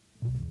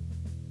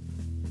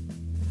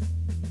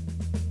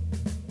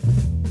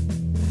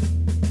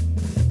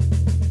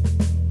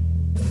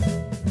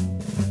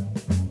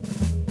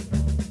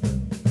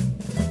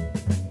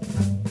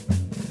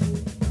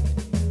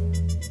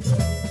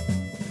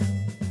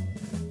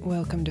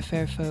Welcome to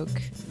Fair Folk.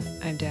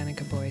 I'm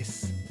Danica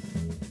Boyce.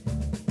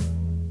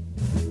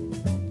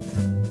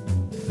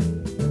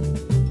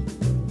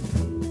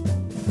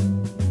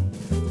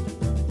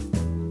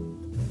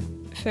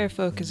 Fair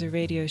Folk is a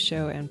radio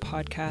show and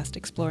podcast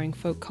exploring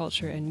folk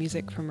culture and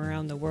music from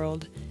around the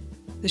world.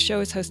 The show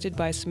is hosted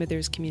by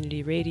Smithers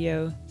Community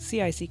Radio,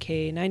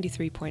 CICK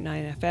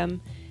 93.9 FM,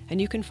 and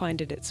you can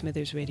find it at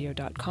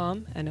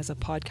smithersradio.com and as a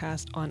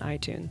podcast on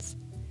iTunes.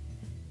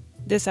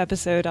 This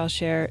episode, I'll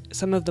share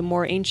some of the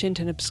more ancient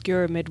and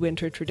obscure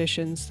midwinter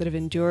traditions that have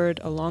endured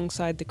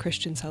alongside the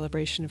Christian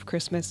celebration of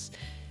Christmas,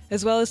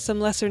 as well as some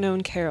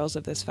lesser-known carols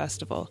of this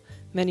festival,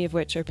 many of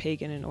which are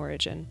pagan in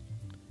origin.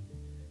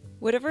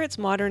 Whatever its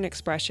modern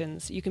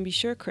expressions, you can be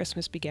sure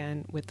Christmas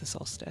began with the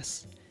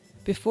solstice.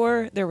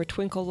 Before there were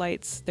twinkle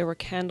lights, there were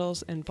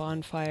candles and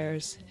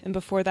bonfires, and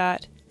before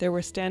that, there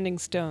were standing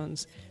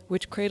stones,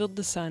 which cradled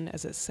the sun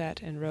as it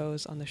set and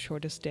rose on the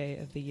shortest day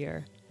of the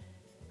year.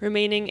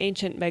 Remaining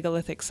ancient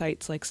megalithic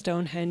sites like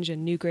Stonehenge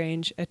and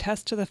Newgrange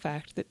attest to the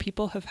fact that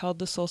people have held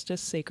the solstice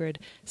sacred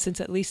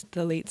since at least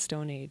the late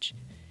Stone Age,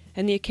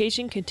 and the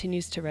occasion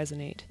continues to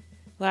resonate.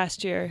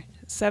 Last year,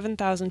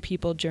 7,000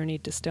 people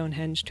journeyed to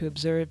Stonehenge to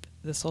observe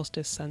the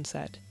solstice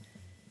sunset.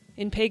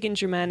 In pagan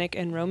Germanic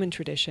and Roman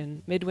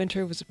tradition,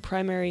 midwinter was a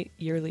primary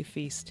yearly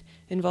feast,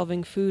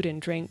 involving food and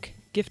drink,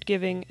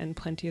 gift-giving, and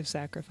plenty of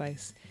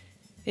sacrifice.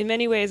 In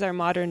many ways, our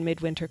modern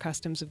midwinter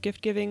customs of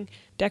gift-giving,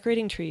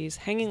 decorating trees,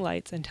 hanging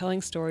lights, and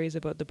telling stories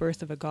about the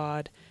birth of a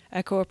god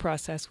echo a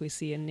process we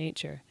see in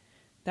nature.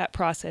 That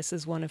process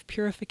is one of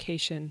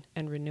purification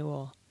and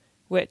renewal,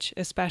 which,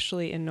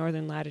 especially in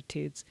northern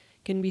latitudes,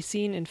 can be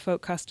seen in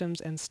folk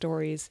customs and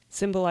stories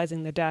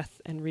symbolizing the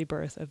death and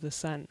rebirth of the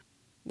sun.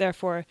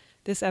 Therefore,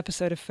 this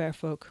episode of Fair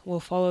Folk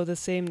will follow the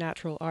same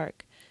natural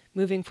arc,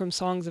 moving from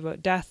songs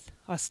about death,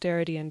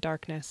 austerity, and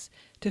darkness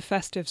to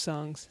festive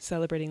songs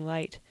celebrating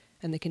light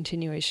and the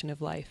continuation of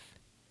life.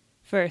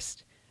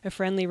 First, a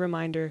friendly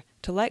reminder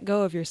to let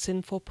go of your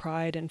sinful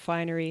pride and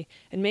finery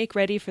and make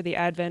ready for the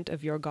advent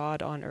of your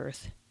God on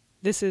earth.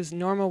 This is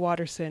Norma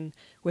Waterson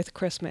with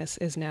Christmas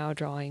is Now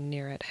Drawing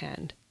Near at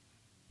Hand.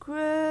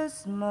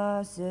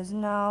 Christmas is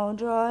now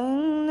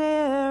drawing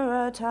near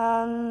at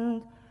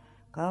hand.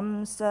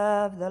 Come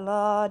serve the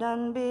Lord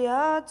and be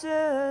at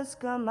his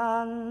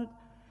command.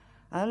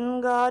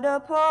 And God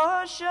a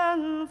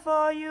portion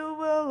for you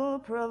will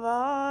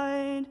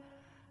provide,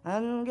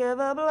 and give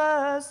a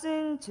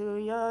blessing to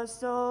your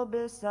soul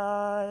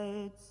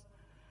besides.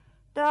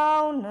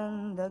 Down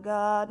in the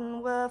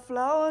garden where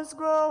flowers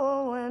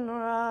grow in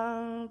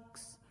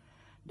ranks,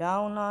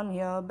 down on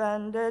your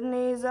bended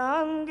knees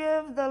and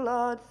give the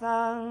Lord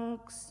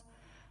thanks.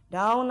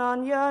 Down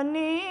on your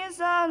knees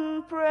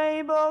and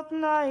pray both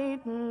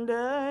night and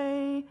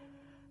day.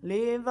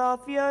 Leave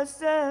off your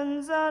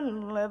sins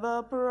and live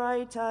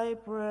upright, I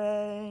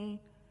pray.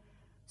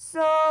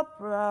 So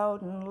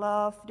proud and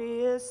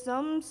lofty is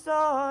some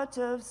sort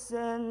of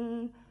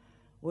sin,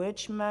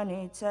 which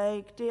many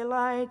take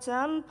delight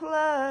and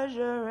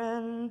pleasure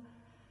in,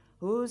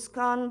 whose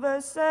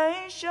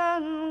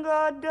conversation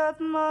God doth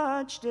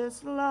much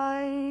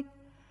dislike,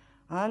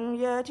 and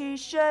yet he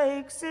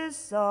shakes his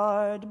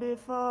sword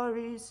before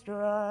he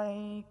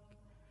strike.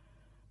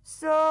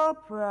 So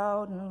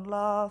proud and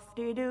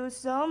lofty do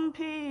some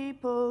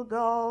people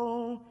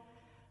go,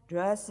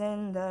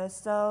 dressing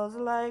themselves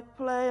like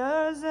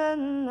players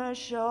in a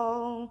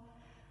show.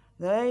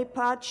 They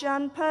patch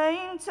and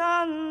paint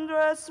and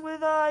dress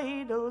with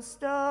idle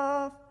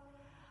stuff,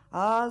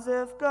 as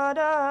if God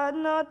had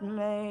not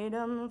made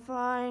them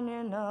fine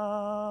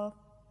enough.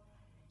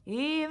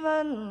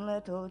 Even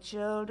little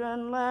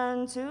children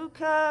learn to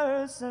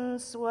curse and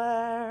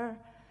swear,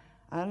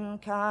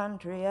 and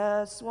can't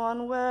rehearse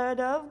one word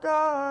of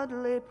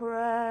godly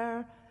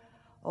prayer.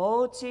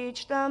 Oh,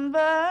 teach them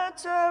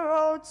better,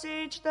 oh,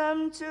 teach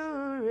them to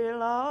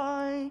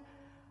rely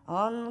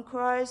on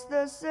Christ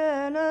the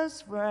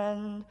sinner's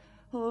friend,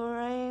 who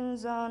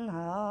reigns on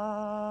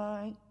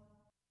high.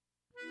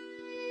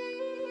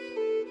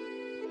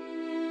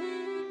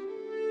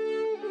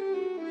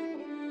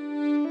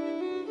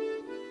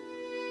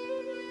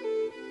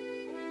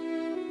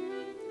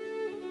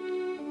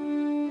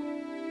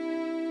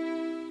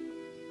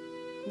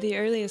 The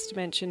earliest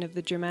mention of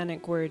the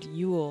Germanic word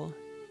Yule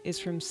is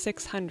from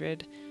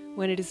 600,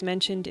 when it is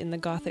mentioned in the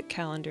Gothic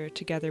calendar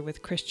together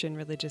with Christian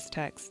religious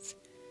texts.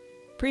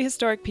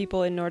 Prehistoric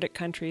people in Nordic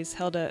countries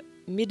held a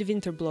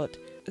midvinterblot,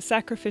 a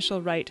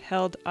sacrificial rite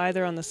held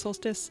either on the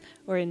solstice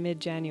or in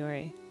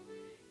mid-January.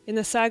 In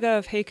the saga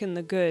of Haakon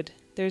the Good,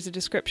 there is a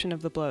description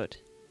of the blot,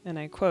 and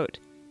I quote,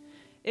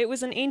 "It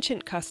was an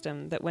ancient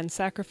custom that when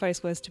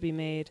sacrifice was to be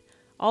made,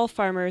 all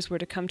farmers were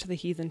to come to the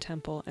heathen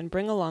temple and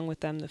bring along with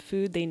them the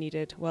food they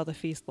needed while the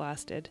feast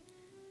lasted.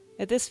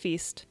 At this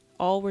feast,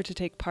 all were to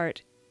take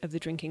part of the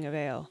drinking of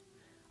ale.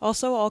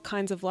 Also all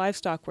kinds of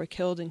livestock were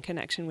killed in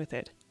connection with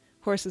it,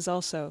 horses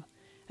also,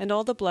 and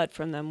all the blood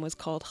from them was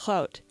called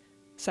hlaut,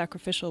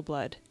 sacrificial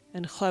blood,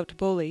 and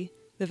hlautboli,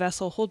 the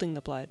vessel holding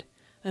the blood,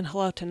 and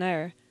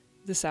hlautener,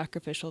 the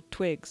sacrificial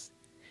twigs.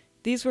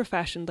 These were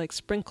fashioned like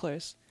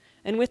sprinklers,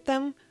 and with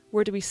them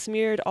were to be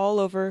smeared all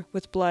over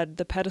with blood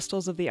the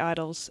pedestals of the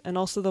idols, and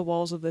also the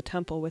walls of the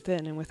temple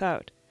within and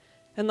without.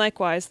 And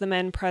likewise the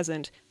men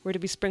present were to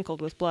be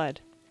sprinkled with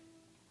blood.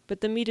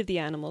 But the meat of the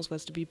animals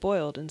was to be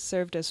boiled and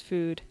served as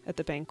food at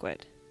the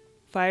banquet.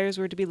 Fires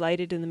were to be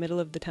lighted in the middle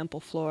of the temple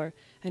floor,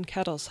 and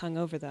kettles hung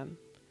over them.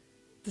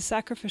 The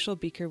sacrificial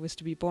beaker was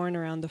to be borne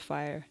around the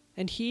fire,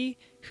 and he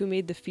who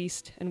made the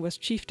feast and was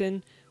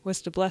chieftain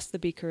was to bless the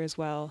beaker as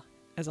well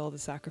as all the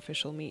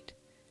sacrificial meat.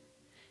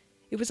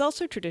 It was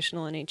also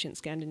traditional in ancient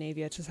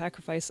Scandinavia to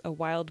sacrifice a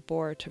wild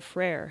boar to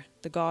Freyr,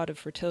 the god of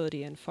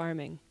fertility and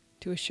farming,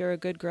 to assure a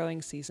good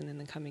growing season in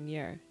the coming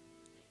year.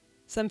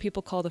 Some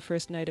people call the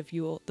first night of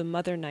Yule the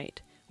Mother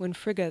Night, when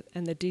Frigga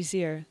and the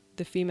Disir,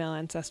 the female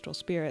ancestral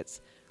spirits,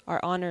 are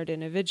honored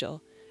in a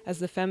vigil as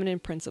the feminine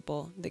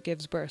principle that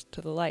gives birth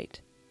to the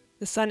light.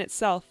 The sun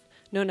itself,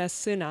 known as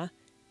Sunna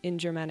in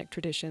Germanic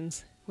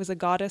traditions, was a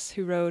goddess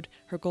who rode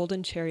her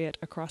golden chariot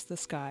across the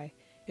sky,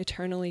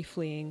 eternally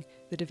fleeing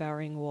the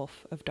devouring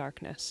wolf of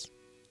darkness.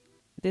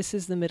 This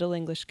is the Middle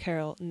English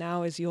carol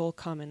Now is Yule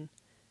Comin,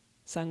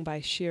 sung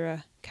by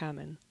Shira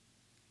Kamen.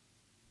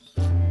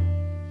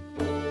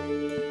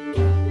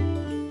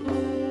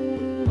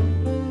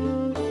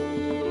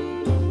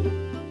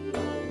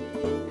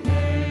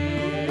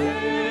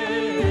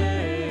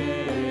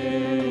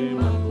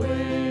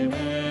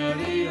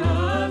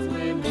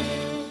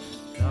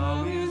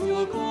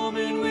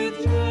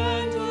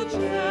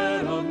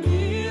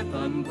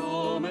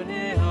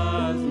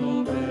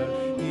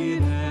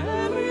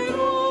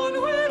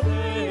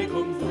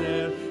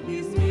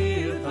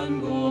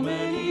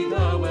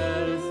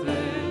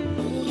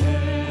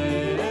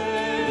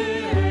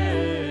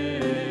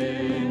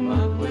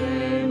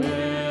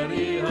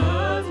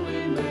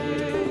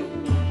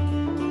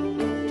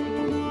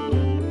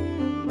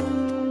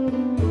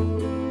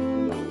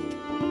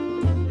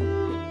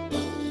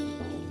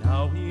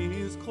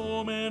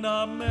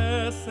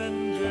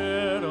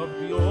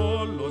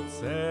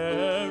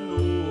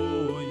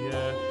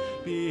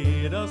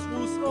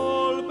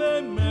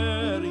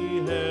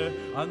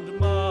 And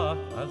mark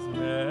as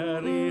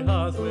merry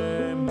as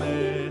we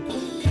may.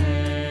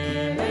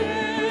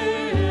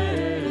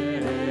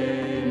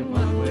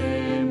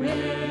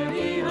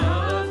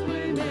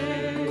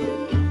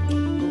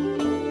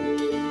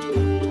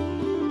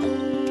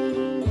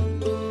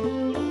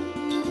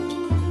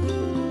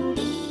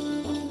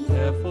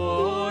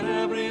 Therefore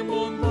every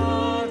one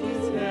that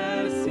is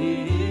here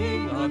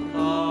sing a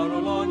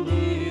carol on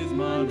his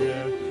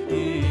manner.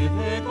 If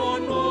they go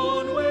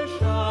none, we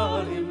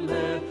shall him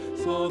let,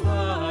 so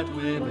that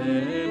we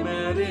may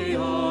merry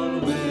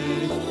always.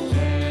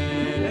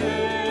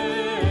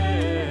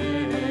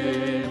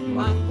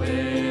 And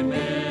we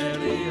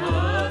merry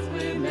as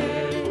we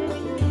may.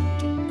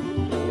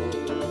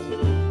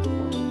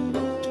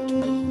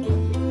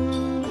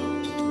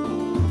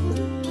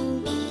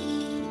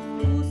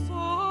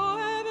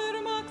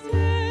 Whosoever makes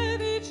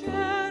heavy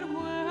chair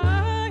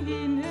where he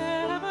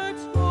never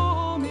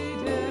told me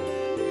there,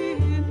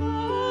 he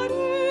not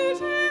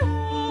eat it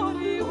or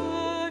he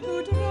were to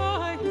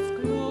dry his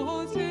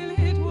clothes till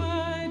it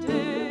were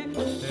day.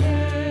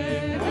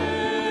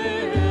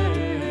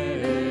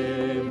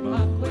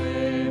 But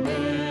we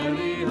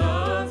merry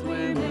as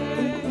we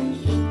may.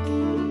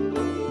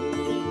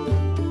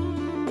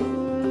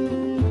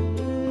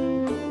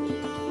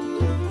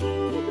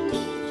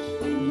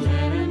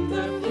 Men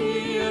the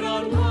fear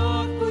are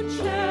not good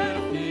cheer,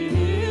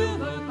 feel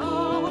the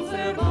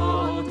concert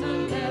of the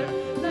air.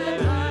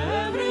 Let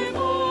every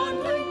one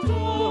drink to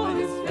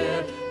his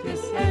fare,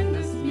 descend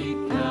the sweet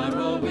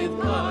carol with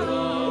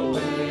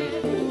caraway.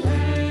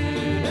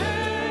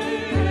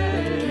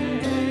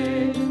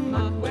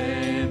 But we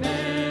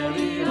merry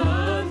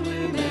as we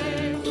may.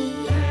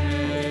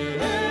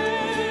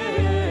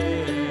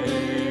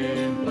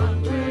 But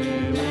we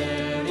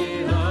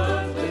merry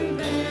as we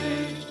may.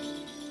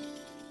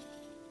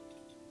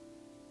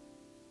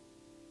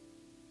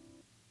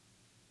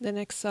 The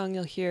next song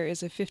you'll hear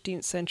is a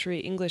 15th century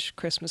English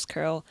Christmas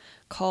carol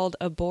called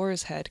A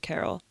Boar's Head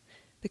Carol.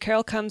 The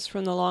carol comes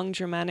from the long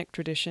Germanic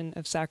tradition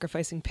of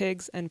sacrificing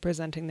pigs and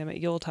presenting them at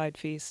Yuletide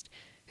feast,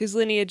 whose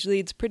lineage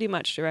leads pretty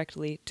much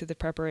directly to the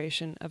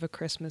preparation of a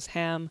Christmas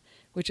ham,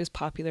 which is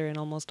popular in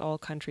almost all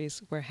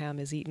countries where ham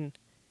is eaten.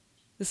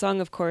 The song,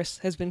 of course,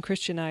 has been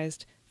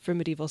Christianized for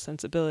medieval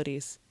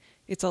sensibilities.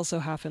 It's also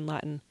half in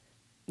Latin.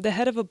 The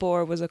head of a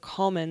boar was a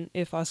common,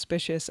 if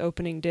auspicious,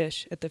 opening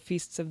dish at the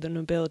feasts of the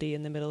nobility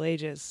in the Middle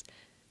Ages.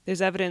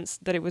 There's evidence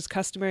that it was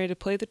customary to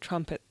play the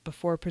trumpet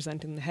before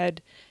presenting the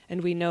head,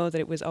 and we know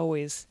that it was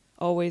always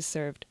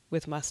served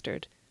with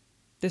mustard.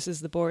 This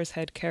is the Boar's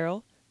Head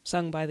Carol,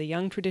 sung by the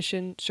Young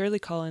Tradition, Shirley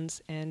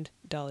Collins, and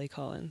Dolly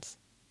Collins.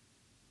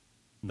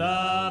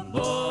 The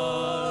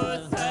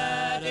boar's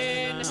head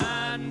in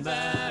hand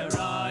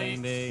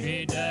bearing,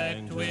 he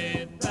decked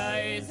with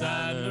bays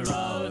and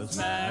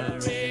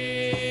rosemary.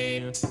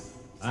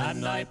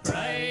 And I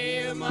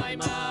pray my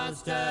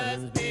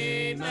masters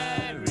be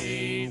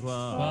merry,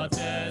 what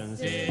else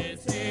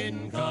is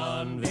in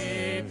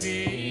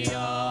convivial.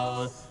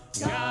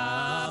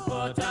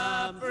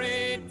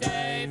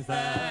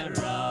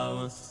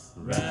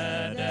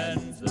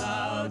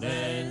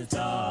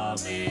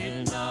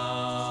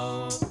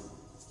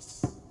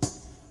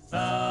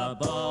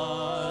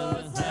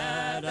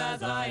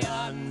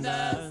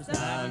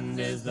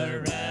 is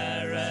the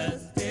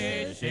rarest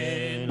dish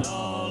in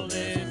all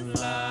this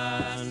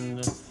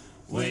land,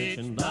 which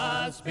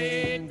must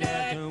be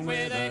decked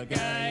with a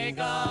gay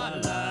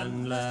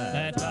garland.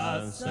 Let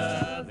us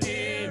serve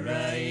here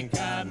a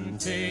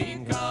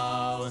canting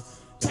cow,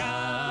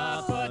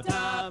 caput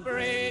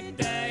apri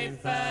de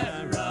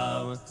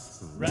ferro,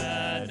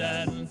 red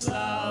and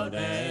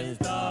laudes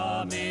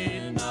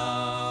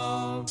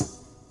domino.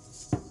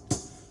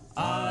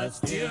 Our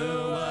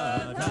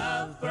steward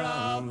hath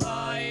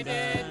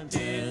provided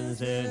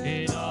this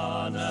in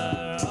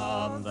honor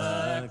of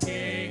the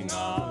King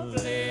of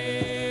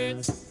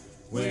Leeds,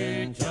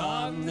 which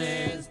on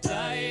this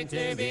day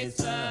to be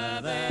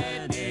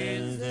served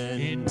is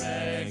in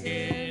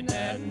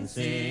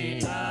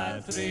reginency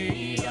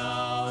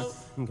atrio,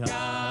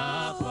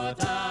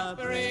 caput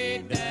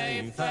apri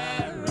de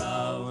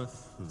ferro,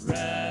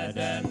 red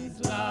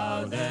and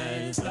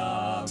laudes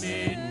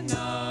domino.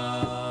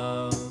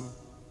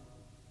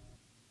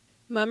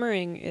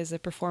 Mummering is a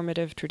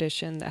performative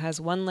tradition that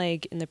has one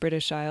leg in the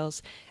British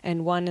Isles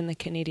and one in the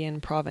Canadian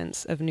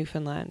province of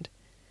Newfoundland.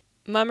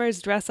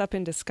 Mummers dress up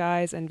in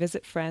disguise and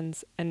visit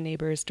friends and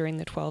neighbours during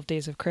the 12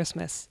 days of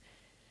Christmas.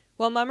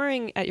 While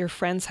mummering at your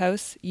friend's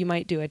house, you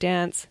might do a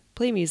dance,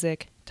 play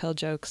music, tell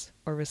jokes,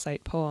 or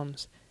recite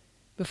poems.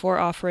 Before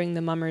offering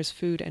the mummers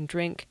food and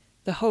drink,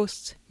 the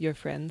hosts, your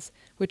friends,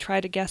 would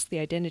try to guess the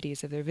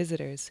identities of their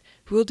visitors,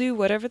 who will do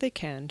whatever they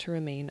can to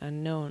remain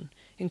unknown,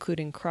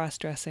 including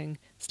cross-dressing,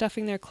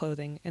 stuffing their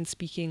clothing, and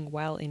speaking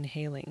while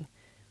inhaling.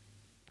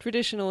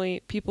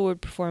 Traditionally, people would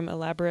perform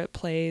elaborate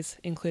plays,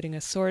 including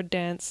a sword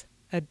dance,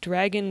 a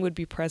dragon would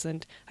be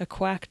present, a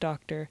quack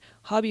doctor,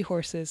 hobby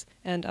horses,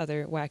 and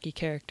other wacky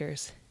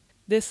characters.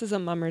 This is a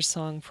mummer's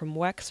song from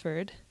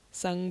Wexford,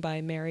 sung by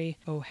Mary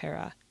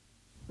O'Hara.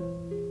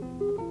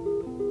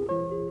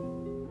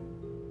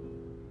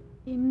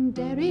 In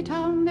Derry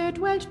town there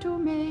dwelt two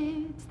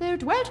maids in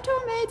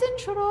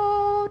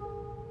Shroud.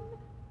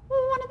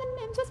 One of the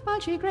names was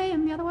Balshy Gray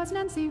and the other was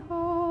Nancy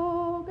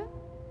Hogan.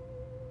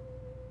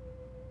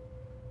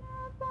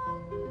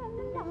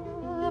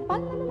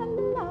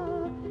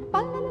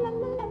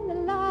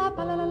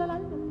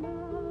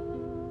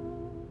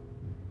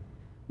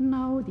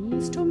 Now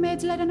these two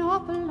maids led an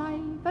awful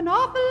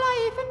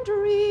life and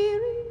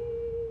dreary.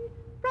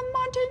 From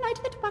morn till night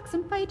they'd box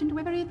and fight and do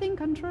everything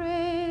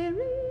contrary.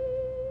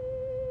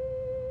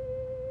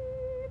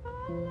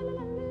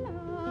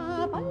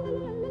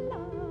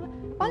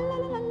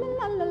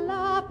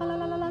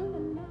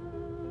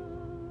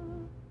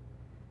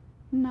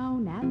 Now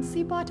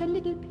Nancy bought a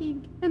little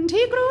pig, and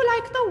he grew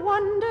like the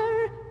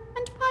wonder,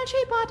 and Paul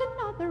she bought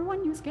another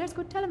one, you scarce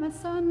could tell him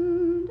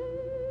asunder.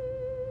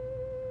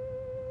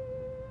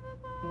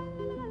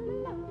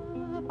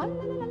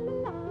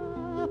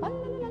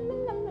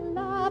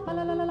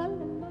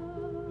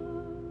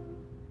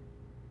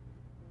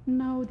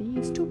 Now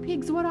these two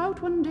pigs were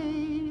out one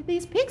day,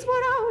 these pigs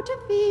were out to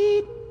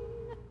feed.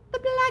 The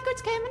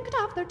blackguards came and cut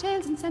off their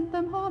tails and sent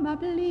them home a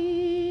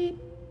bleed.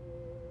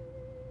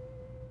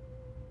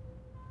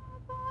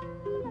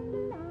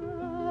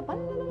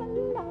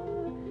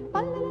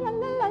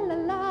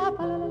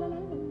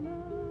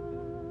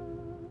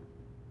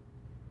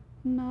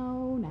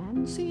 Now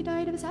Nancy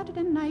died of a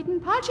Saturday night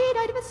and Paul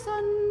died of a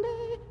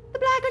Sunday. The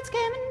blackguards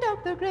came and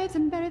dug their graves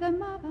and buried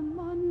them of a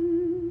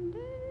Monday.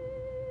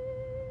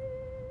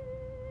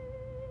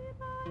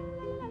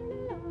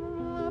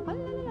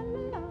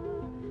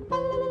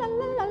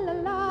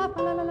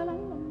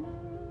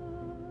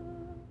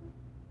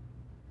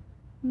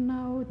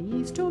 Now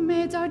these two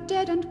maids are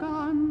dead and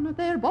gone,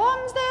 their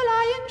bones they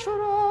lie in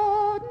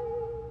Shroud,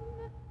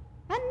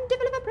 and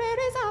divil of a prayer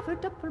is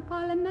offered up for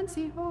Paul and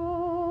Nancy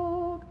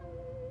Hogan.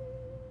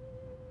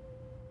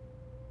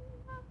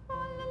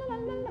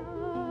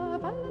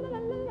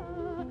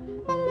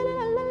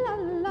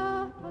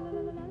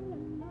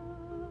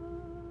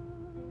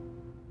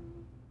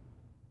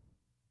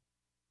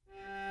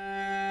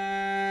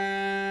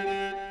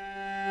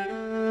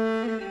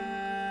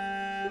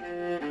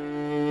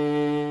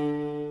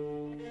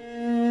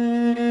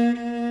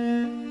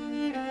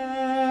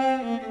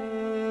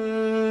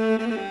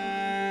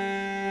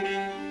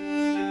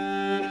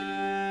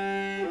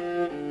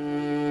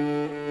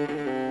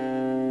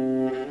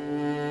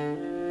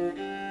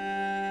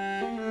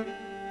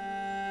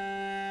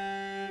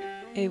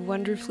 A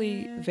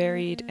wonderfully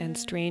varied and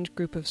strange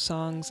group of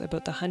songs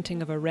about the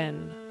hunting of a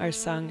wren are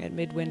sung at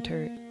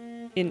midwinter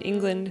in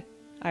England,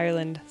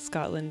 Ireland,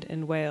 Scotland,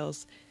 and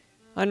Wales.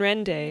 On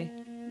Wren Day,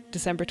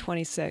 December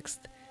 26th,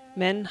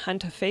 men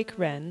hunt a fake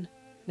wren,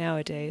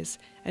 nowadays,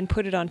 and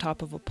put it on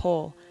top of a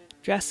pole,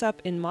 dress up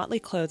in motley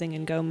clothing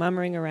and go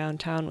mummering around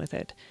town with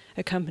it,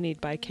 accompanied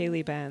by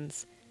ceilidh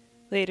bands.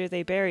 Later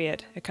they bury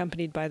it,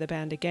 accompanied by the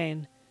band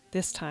again,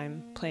 this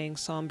time playing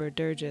sombre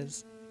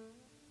dirges.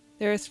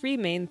 There are three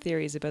main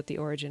theories about the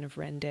origin of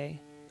Wren Day.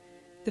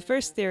 The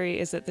first theory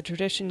is that the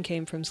tradition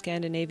came from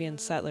Scandinavian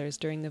settlers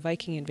during the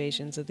Viking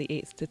invasions of the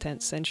 8th to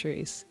 10th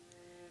centuries.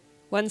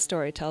 One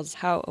story tells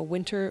how a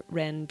winter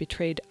wren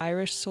betrayed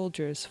Irish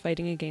soldiers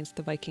fighting against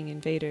the Viking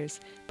invaders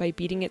by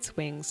beating its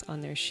wings on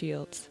their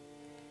shields.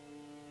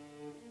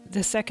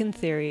 The second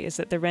theory is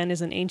that the wren is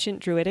an ancient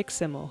druidic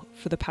symbol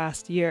for the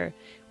past year,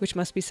 which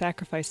must be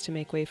sacrificed to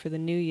make way for the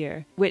new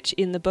year, which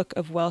in the book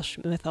of Welsh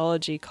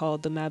mythology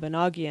called the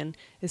Mabinogion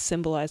is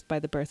symbolized by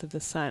the birth of the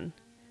sun.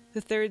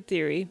 The third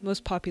theory,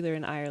 most popular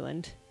in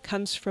Ireland,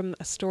 comes from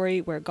a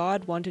story where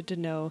God wanted to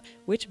know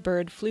which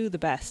bird flew the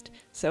best,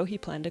 so he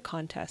planned a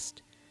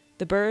contest.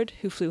 The bird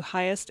who flew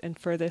highest and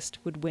furthest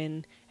would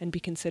win and be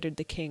considered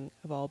the king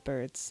of all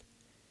birds.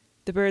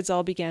 The birds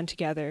all began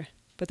together,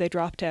 but they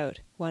dropped out,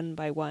 one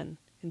by one,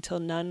 until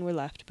none were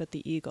left but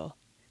the eagle.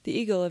 The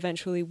eagle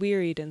eventually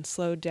wearied and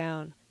slowed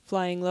down,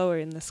 flying lower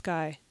in the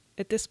sky.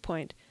 At this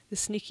point, the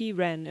sneaky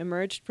wren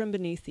emerged from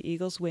beneath the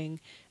eagle's wing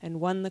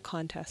and won the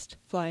contest,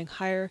 flying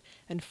higher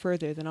and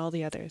further than all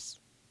the others.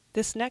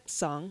 This next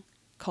song,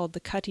 called the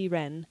Cutty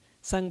Wren,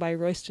 sung by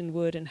Royston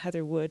Wood and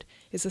Heather Wood,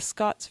 is a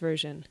Scots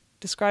version,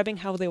 describing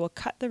how they will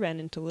cut the wren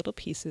into little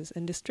pieces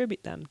and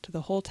distribute them to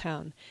the whole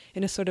town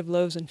in a sort of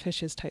loaves and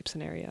fishes type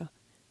scenario.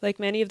 Like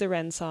many of the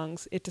wren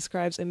songs, it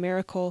describes a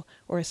miracle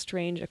or a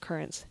strange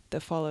occurrence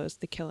that follows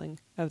the killing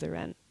of the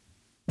wren.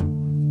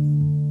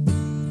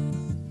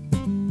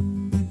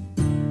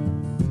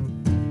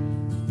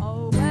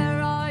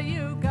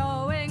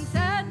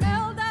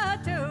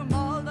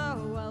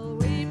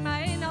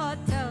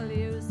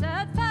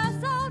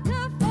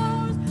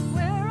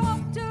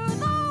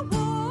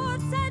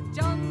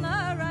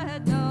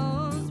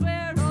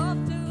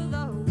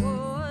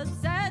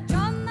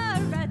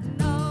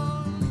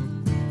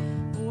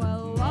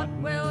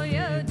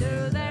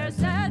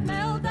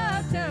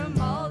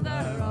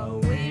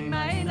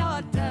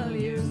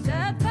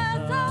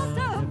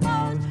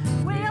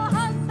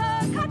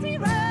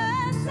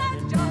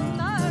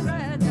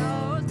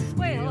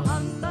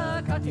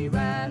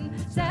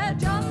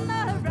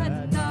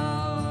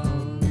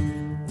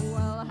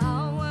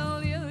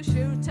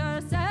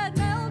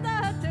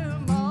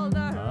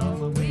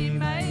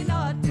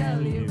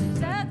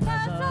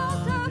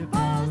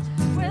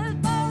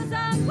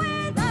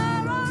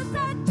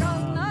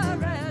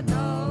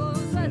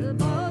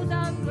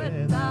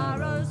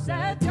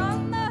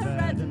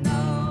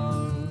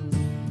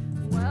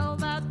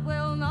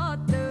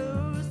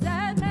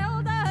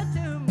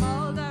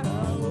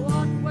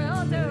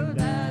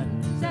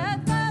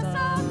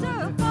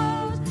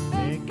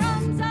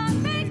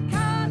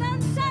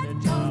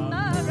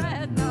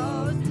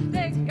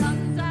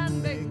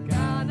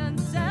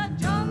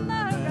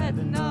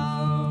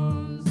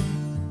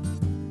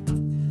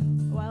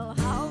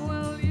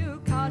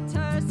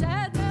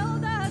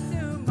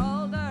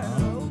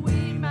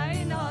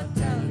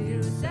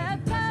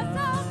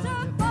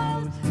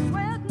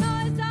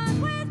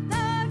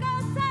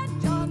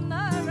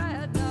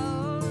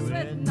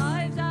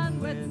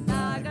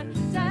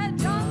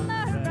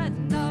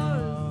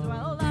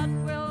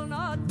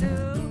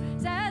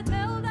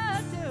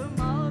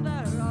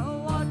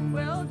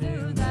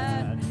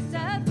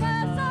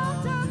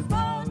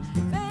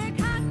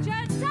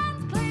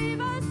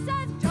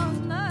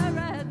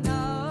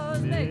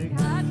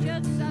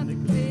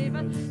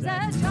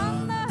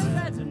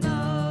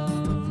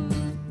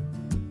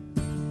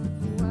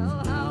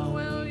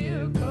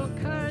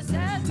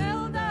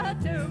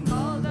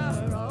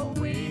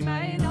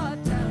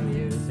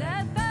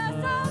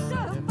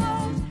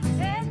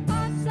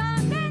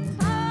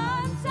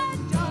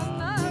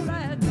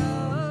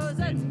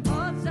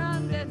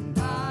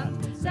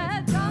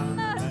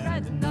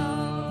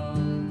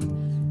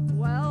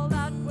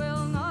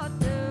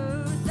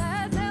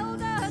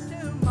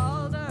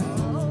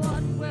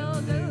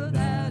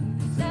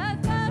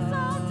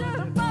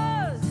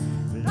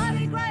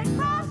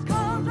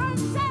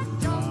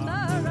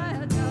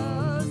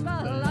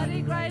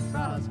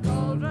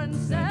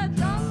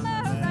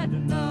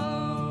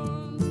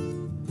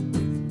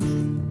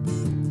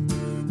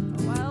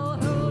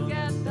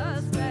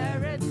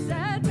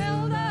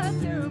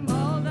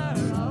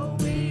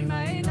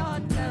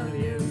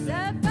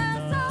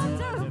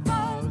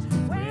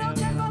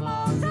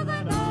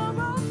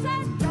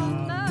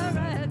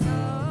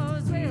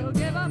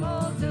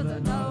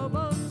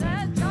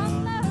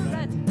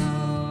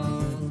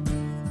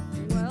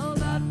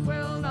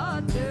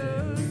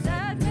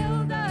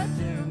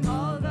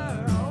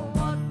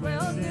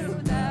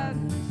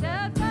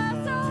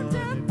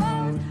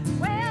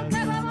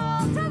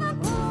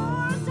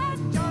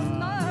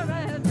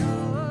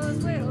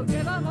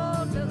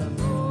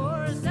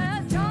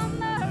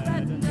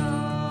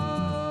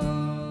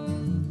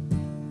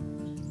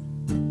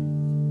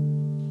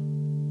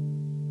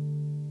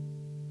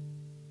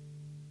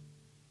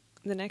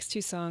 The next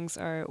two songs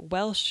are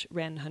Welsh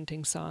wren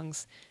hunting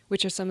songs,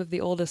 which are some of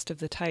the oldest of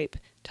the type,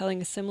 telling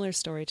a similar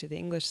story to the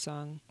English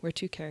song, where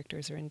two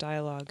characters are in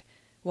dialogue.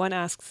 One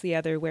asks the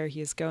other where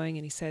he is going,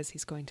 and he says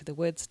he's going to the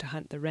woods to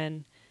hunt the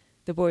wren.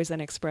 The boys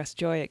then express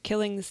joy at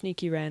killing the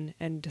sneaky wren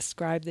and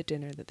describe the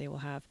dinner that they will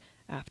have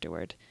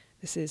afterward.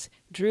 This is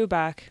Drew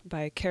Back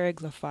by Carrig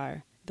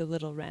Lafar, The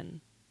Little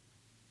Wren.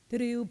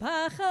 Drw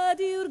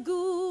bachad yw'r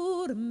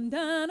gŵr,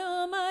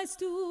 mdano mae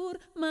stŵr,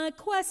 mae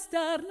cwest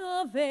arno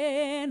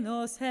fe,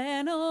 nos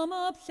hen o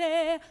mob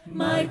lle.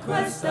 Mae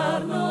cwest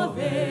arno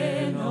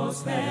fe,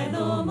 nos hen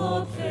o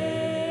mob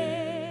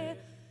lle.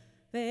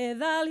 Fe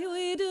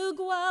ddaliwyd y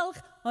gwalch,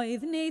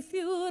 oedd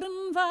neithiwr yn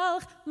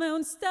falch,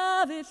 mewn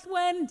stafell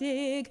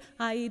wendig,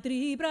 a'i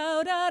dri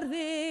brawd ar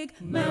ddeg.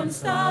 Mewn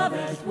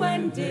stafell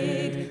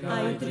wendig,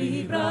 a'i dri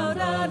brawd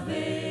ar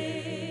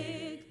ddeg.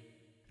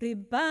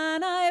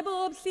 Ribanau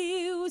bob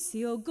lliw,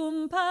 si o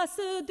gwmpas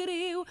y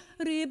driw,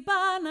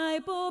 ribanau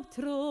bob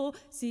tro,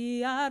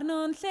 si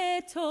arno'n lle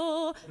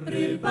to.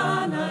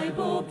 Ribanau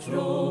bob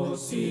tro,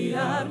 si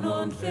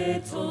arno'n lle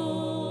to.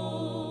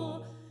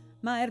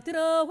 Mae'r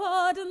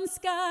drywod yn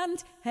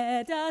sgant,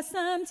 hedas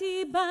ant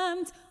i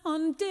bant,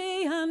 ond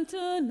deiant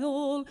yn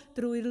ôl,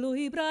 drwy'r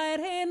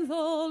lwybrau'r hen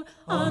ddôl.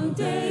 Ond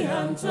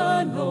deiant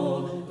yn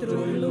ôl,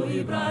 drwy'r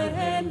lwybrau'r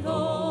hen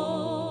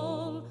ddôl.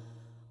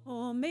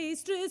 O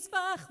meistrys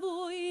fach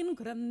fwyn,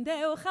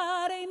 gwrandewch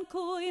ar ein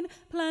cwyn,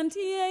 plant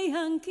i ei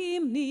hanc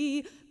i'm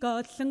ni,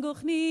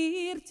 gollyngwch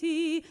ni'r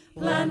tŷ.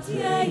 Plant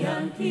i ei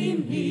hanc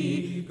i'm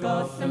ni,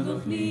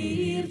 gollyngwch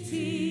ni'r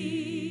tŷ.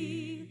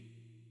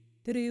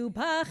 Driw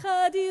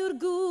bachad yw'r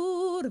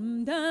gŵr,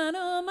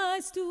 mdano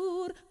mae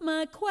stŵr,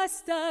 mae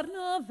cwest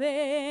arno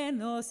fe,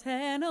 nos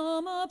hen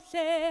o mob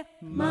lle.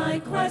 Mae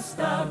cwest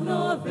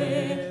arno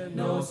fe,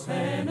 nos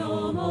hen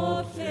o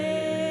mob lle.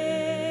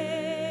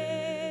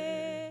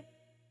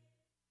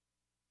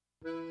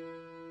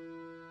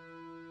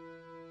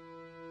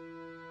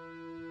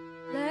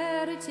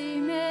 Ler wyt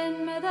ti'n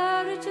mynd,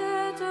 meddai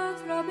Richard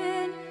wrth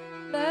Robin.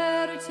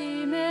 Ler wyt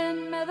ti'n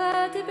mynd,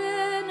 meddai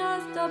Dibyn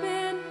wrth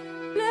Dobin.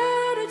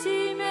 Ler wyt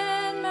ti'n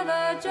mynd,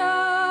 meddai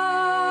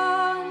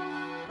John.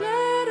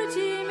 Ler wyt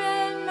ti'n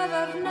mynd,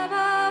 meddai'r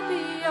nefa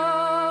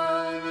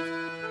beyond.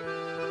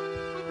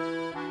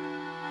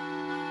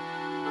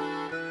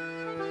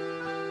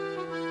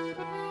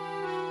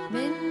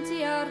 Mynd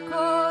i ar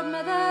cod,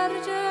 meddai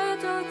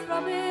Richard wrth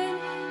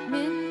Robin.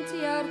 Mynd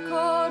i ar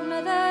cod,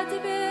 meddai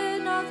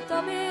Dibyn wrth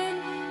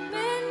Dobin.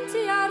 Mynd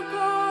i ar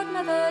cod,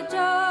 meddai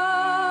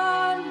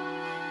John.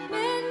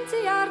 Mynd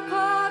i ar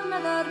cod,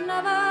 meddai'r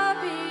nefa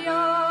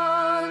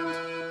beyond.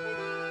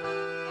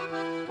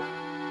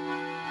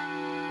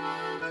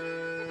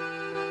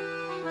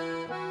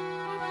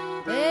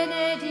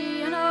 Benedi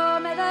yno,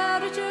 meddai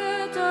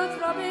Richard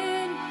wrth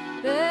Robin.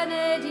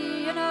 Benedi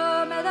yno,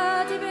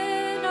 meddai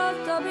Dibyn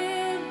wrth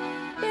Dobin.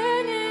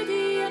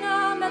 Benedi yno,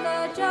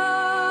 meddai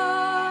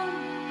John.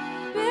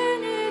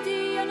 Benedi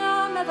yno,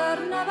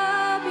 meddai'r nefa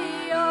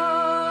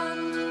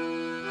beyond.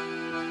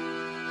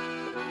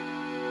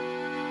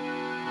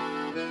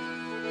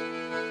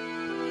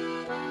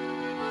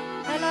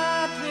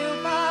 Hela'r driw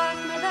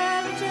bach, meddai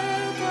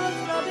Richard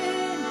wrth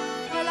Robin.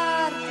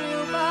 Hela'r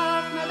driw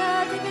bach,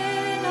 meddai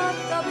Dibyn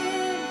wrth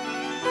Dobin.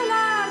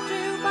 Hela'r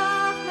driw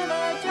bach,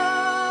 meddai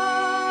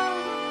John.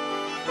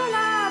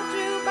 Hela'r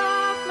driw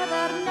bach,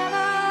 meddai'r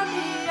nefa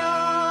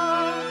beyond.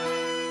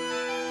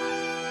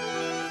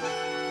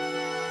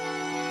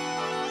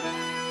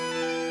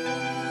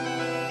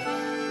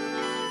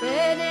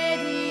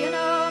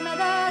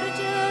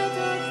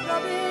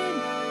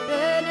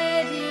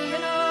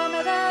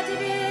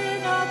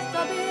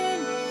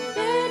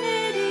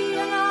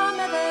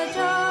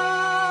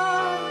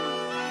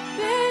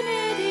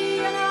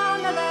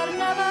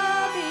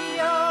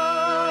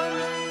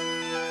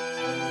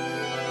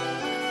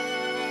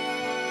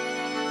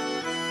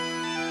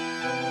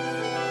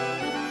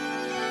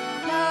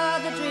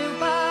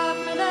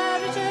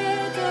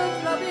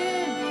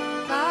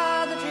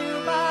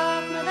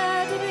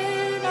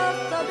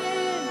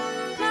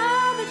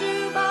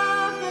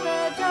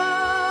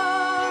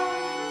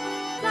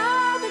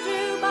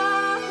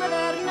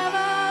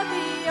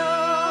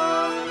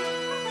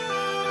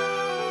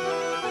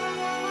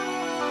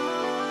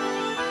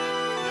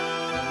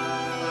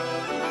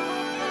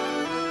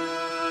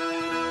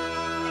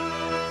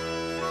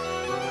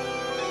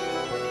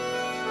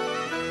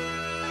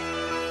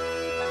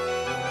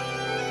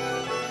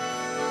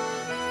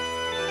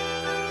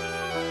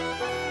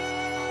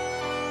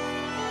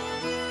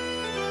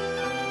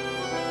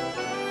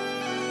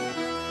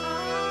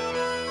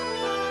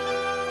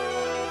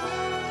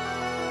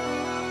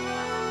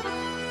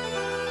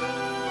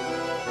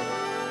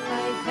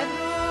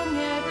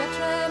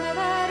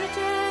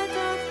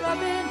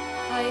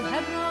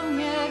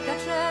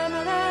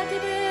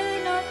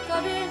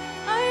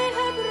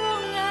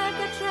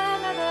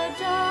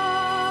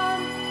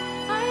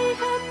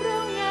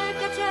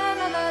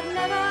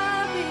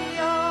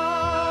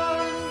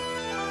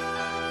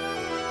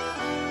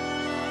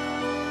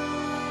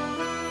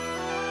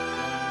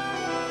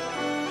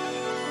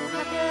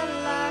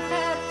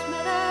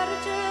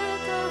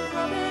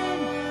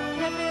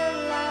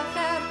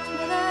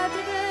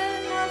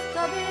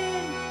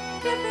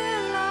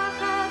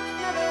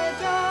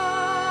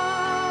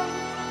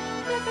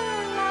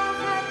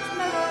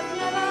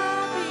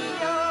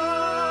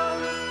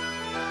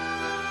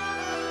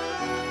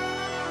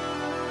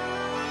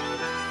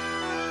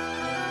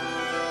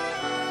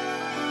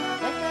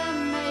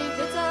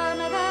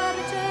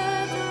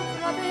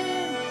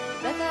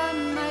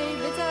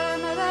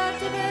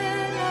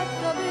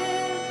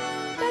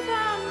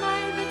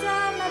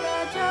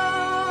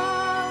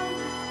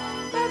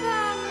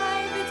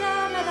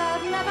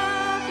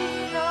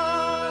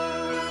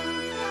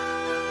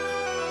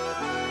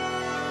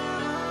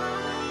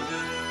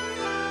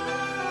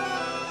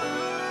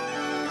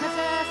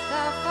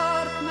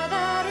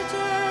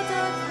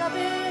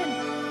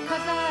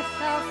 Cyshes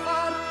a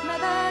fforc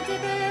medda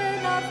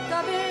dibyn o'r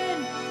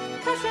gofyn,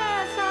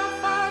 Cyshes a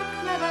fforc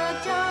medda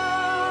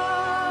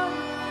John,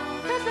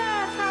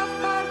 Cyshes a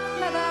fforc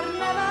medda'r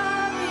nefa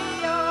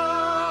beyond.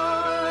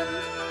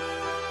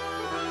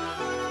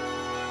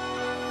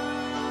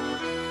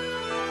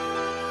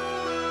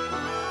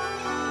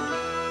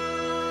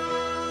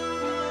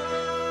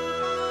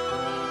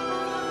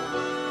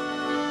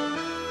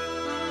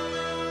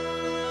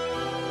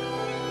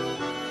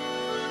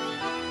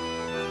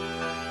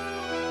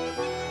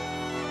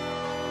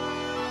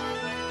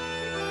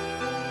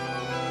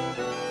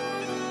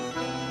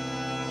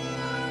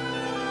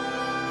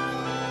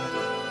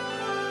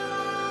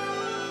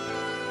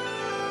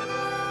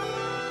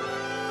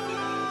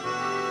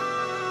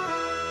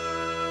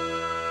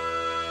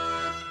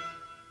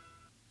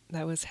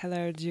 That was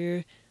Helar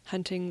Dúr,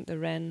 Hunting the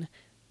Wren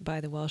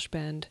by the Welsh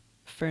band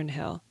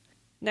Fernhill.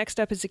 Next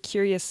up is a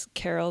curious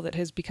carol that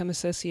has become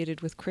associated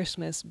with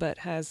Christmas but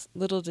has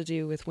little to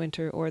do with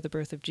winter or the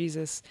birth of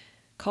Jesus,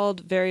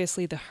 called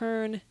variously the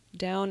Hern,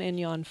 Down in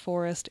Yon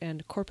Forest,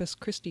 and Corpus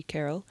Christi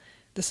Carol.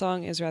 The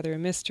song is rather a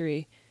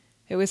mystery.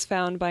 It was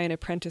found by an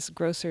apprentice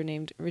grocer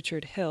named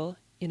Richard Hill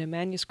in a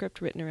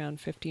manuscript written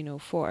around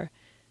 1504.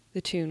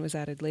 The tune was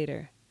added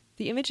later.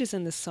 The images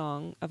in the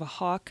song of a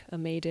hawk, a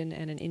maiden,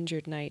 and an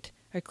injured knight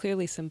are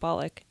clearly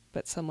symbolic,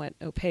 but somewhat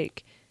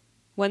opaque.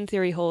 One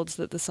theory holds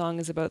that the song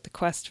is about the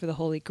quest for the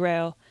Holy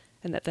Grail,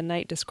 and that the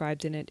knight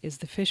described in it is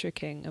the Fisher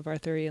King of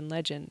Arthurian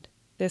legend.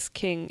 This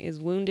king is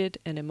wounded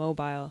and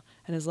immobile,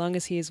 and as long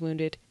as he is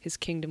wounded, his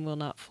kingdom will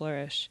not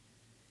flourish.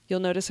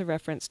 You'll notice a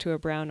reference to a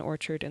brown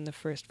orchard in the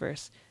first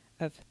verse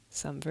of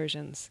some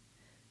versions.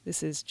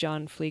 This is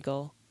John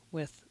Fleagle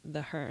with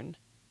The Hern.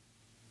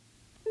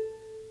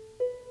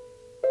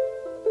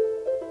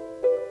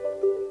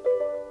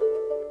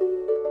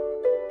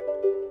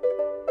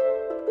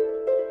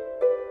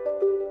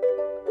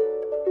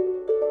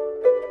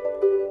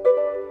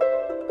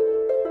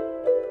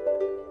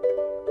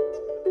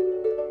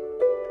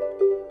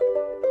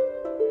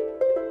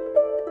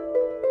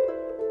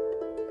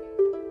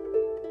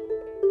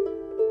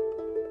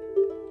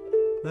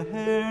 The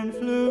hern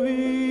flew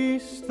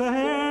east, the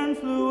hern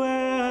flew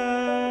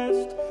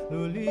west,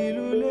 luli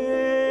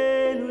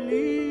lule,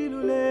 luli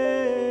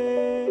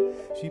lule.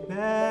 She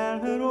bare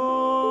her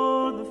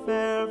o'er the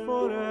fair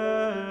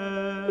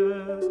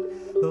forest,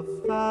 the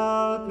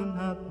falcon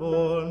hath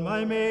borne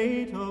my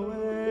mate away.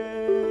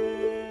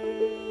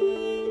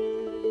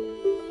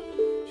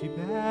 She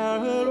bare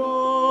her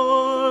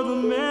o'er the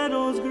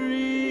meadows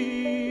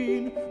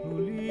green,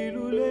 luli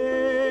lule,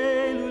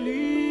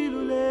 luli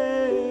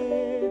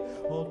lule,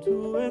 all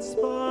to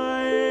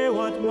espy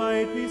what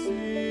might be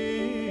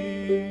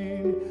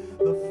seen.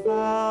 The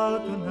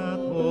falcon hath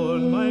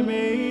borne my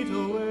mate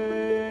away.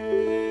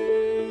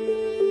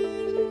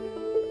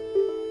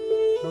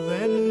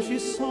 Then she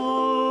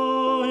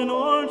saw an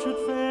orchard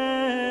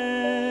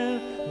fair,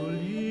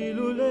 luli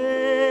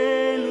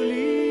lule,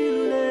 luli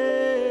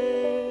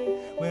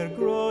lule, where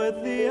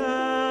groweth the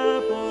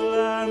apple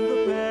and the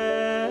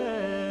pear.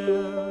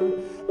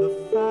 The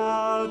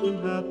falcon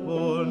hath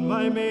borne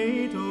my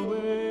mate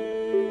away.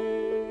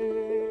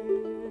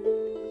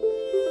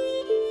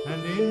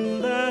 And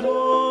in that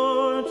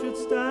orchard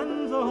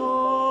stands a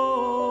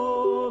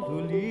hall,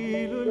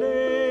 luli lule,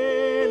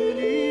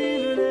 luli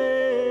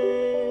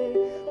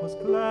lule, was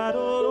clad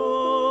all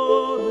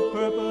o'er with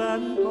purple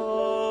and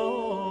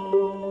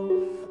gold.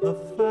 The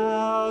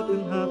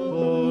falcon hath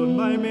borne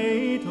my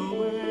mate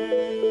away.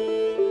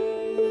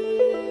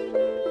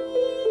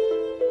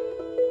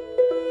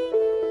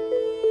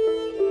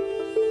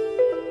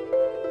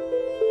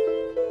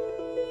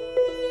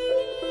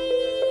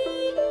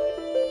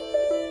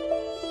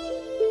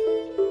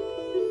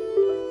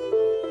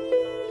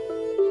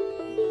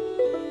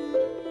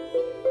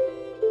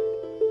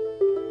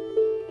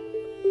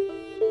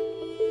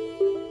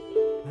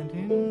 And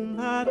in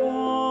that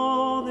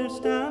wall there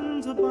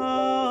stands a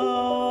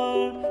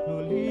bower,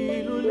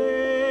 luli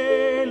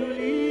lule,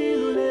 luli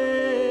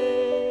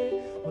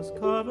lule, was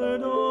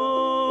covered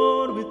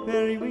o'er with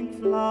periwinkle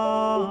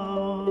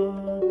flower.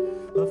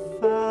 The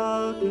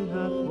falcon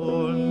hath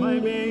borne my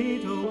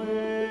mate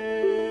away.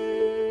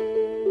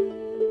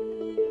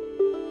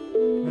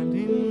 And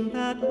in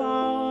that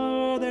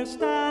bower there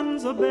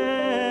stands a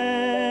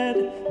bed,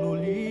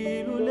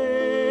 luli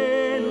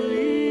lule,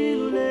 luli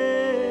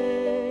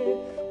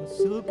lule, with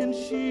silken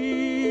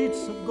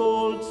sheets of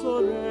gold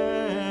so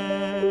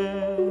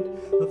red.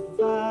 The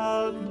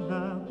falcon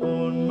hath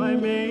borne my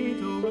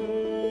mate away.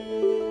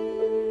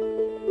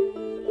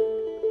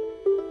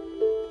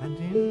 And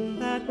in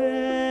that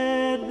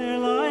bed there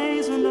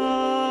lies a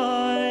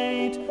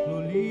knight,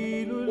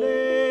 luli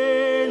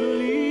lule,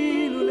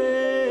 luli lule,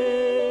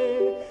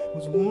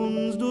 whose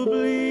wounds do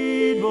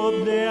bleed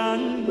both day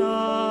and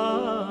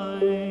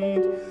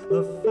night.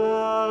 The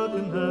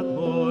falcon hath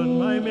borne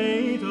my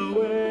mate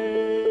away.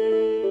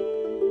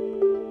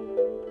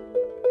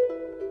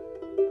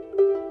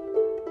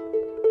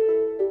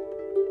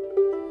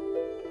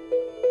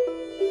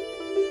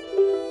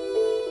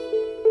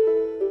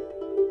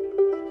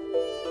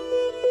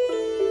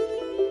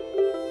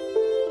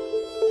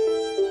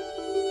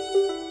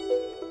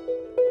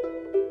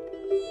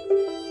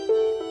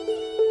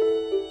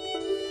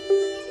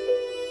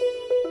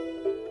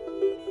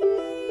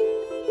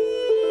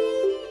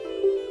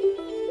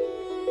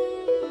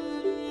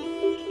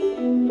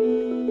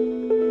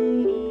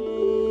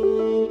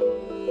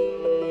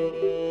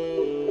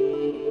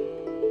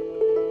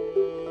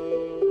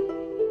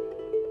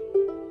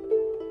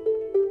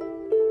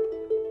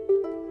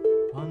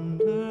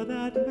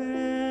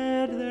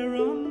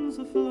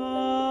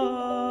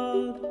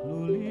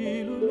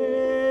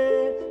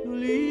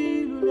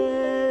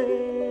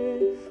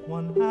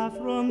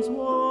 runs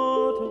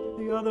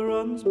water, the other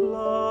runs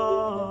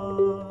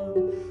blood.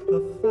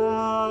 The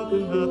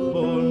falcon hath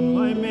borne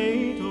my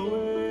mate away.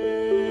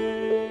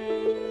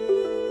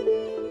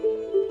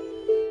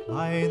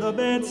 By the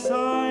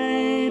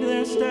bedside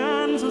there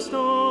stands a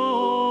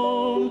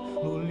stone.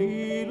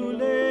 Luli,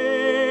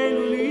 lule,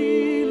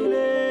 luli,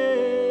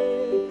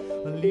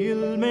 lule. A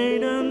little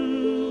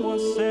maiden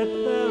was set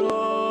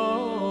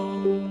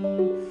thereon.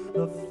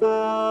 The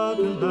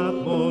falcon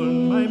hath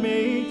borne my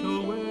mate away.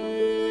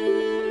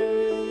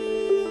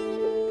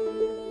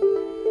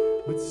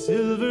 With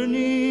silver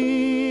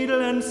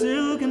needle and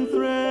silken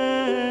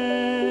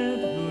thread,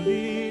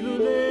 luli,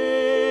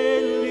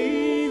 lule,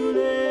 luli,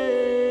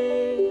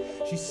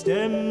 lule. She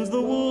stems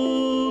the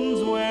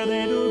wounds where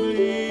they do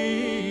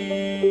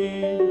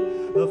bleed.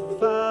 The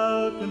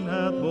falcon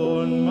hath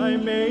borne my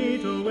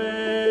mate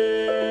away.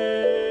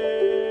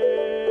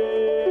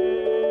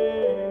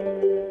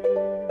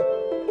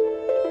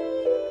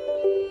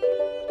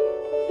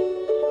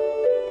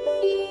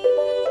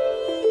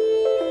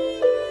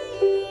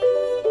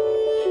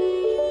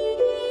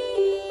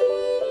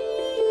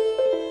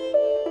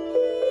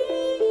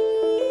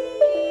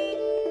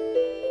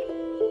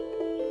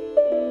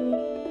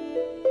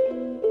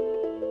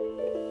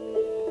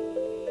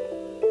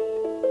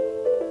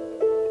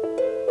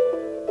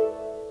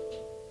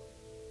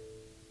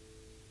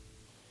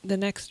 The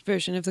next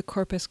version of the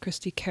Corpus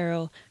Christi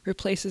carol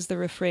replaces the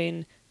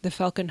refrain, "The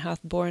falcon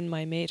hath borne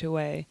my mate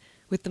away,"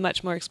 with the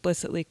much more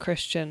explicitly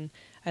Christian,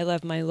 "I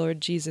love my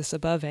Lord Jesus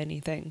above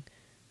anything,"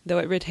 though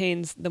it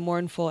retains the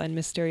mournful and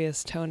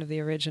mysterious tone of the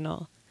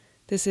original.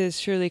 This is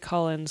Shirley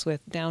Collins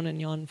with Down in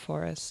Yon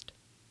Forest.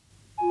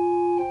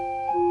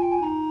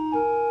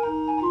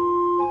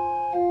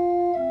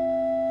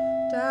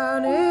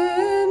 Down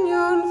in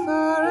yon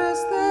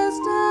forest there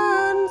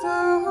stands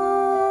a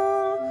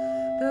hall.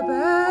 The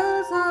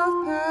bells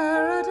of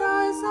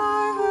paradise,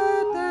 I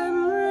heard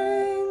them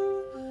ring.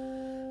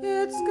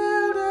 It's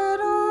gilded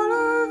all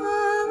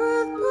over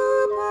with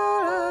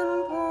purple and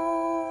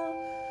pall.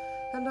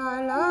 And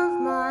I love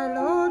my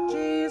Lord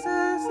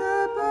Jesus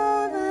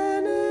above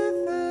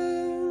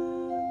anything.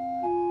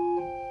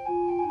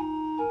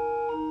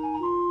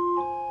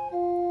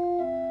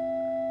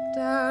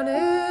 Down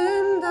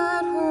in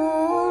that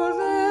hall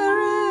there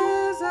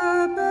is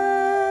a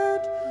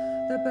bed.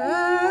 The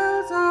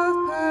bells of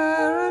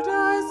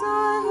paradise,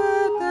 I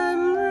heard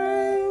them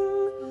ring.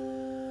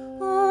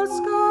 All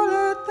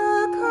scarlet the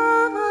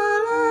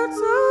coverlets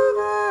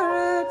over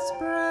it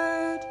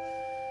spread.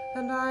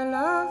 And I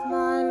love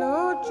my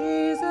Lord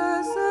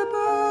Jesus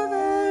above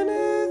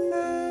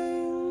anything.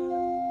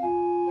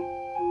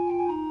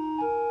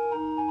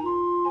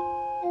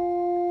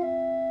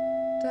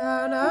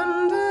 Down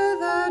under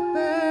that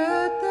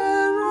bed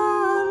there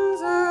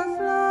runs a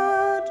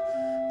flood.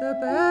 The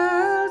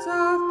bells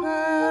of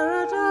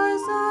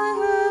paradise, I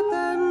heard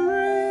them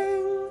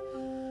ring.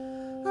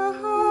 A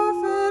half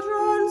it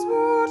runs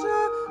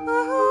water, a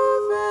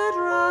half it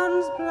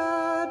runs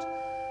blood.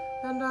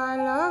 And I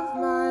love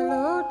my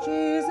Lord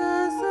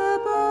Jesus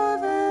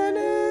above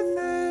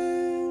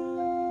anything.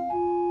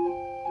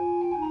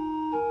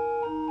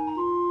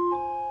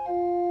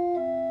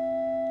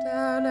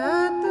 Down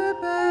at the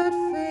bed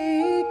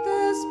feet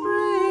there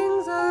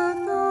springs a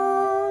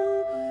thorn.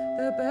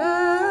 The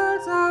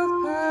bells of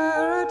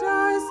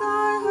paradise,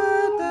 I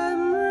heard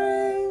them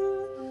ring.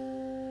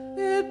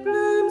 It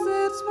blooms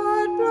its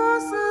white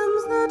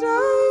blossoms the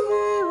day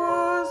he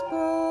was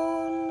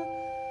born.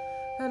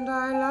 And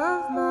I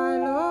love my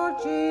Lord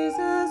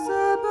Jesus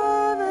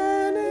above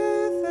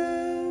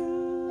anything.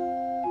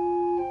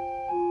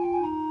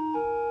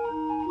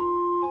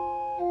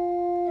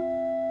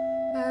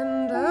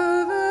 And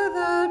over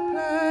that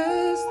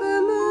place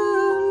the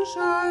moon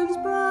shines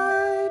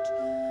bright.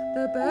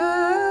 The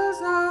bells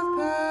of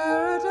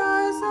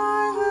paradise,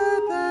 I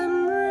heard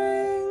them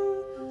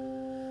ring.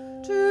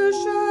 To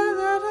show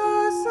that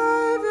our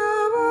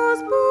Saviour was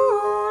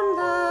born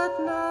that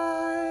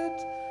night.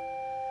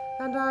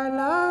 And I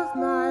love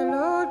my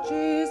Lord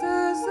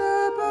Jesus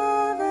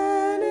above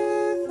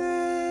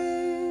anything.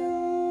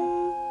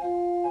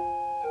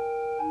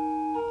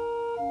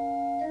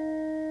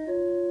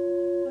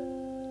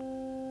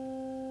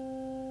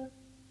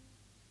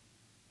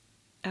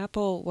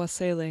 Apple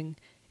wassailing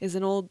is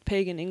an old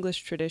pagan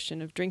English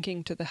tradition of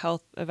drinking to the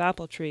health of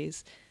apple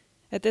trees.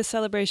 At this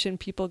celebration,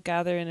 people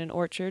gather in an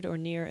orchard or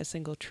near a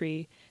single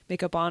tree,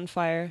 make a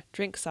bonfire,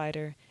 drink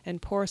cider,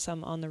 and pour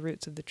some on the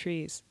roots of the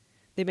trees.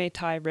 They may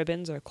tie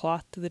ribbons or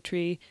cloth to the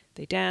tree,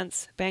 they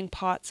dance, bang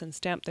pots, and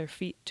stamp their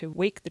feet to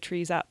wake the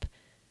trees up.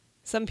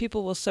 Some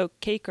people will soak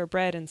cake or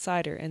bread in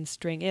cider and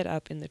string it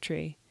up in the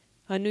tree.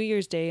 On New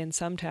Year's Day in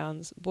some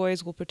towns,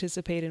 boys will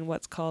participate in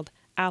what's called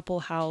apple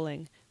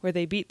howling, where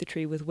they beat the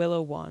tree with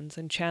willow wands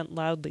and chant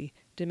loudly,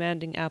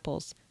 demanding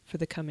apples for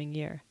the coming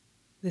year.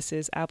 This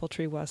is Apple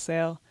Tree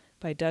Wassail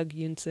by Doug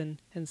Yunson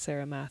and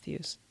Sarah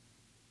Matthews.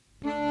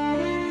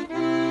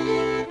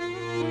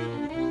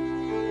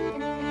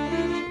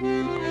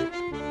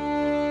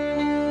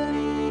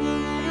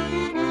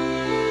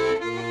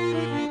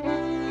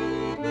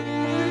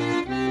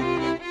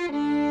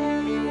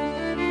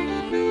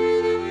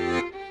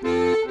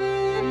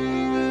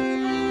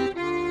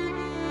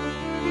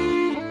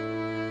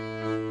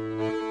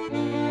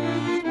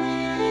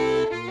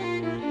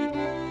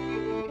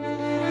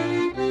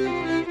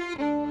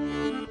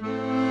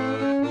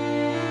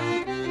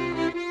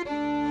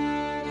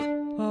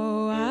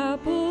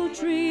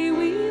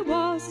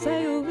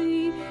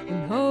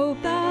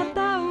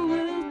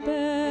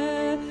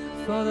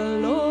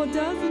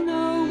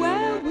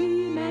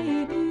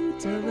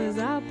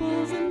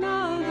 apples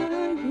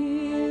another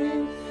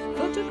year,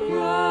 for to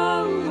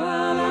grow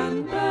well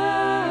and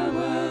bear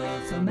well,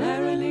 so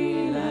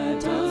merrily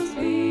let us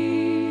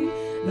be.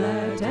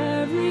 Let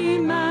every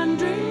man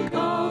drink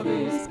of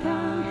his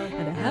can,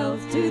 and a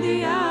health to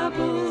the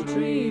apple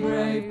tree,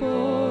 brave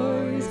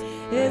boys,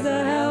 is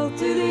a health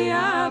to the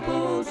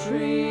apple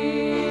tree.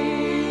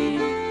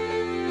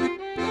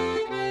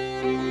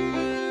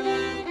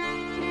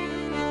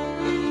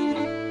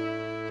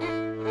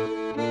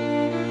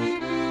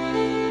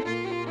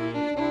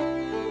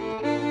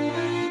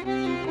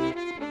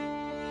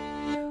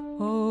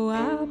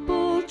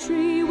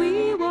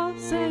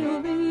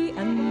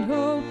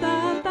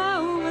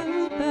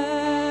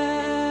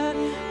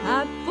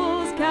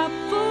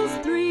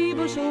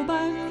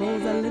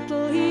 Bagfuls, a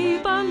little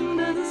heap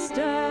under the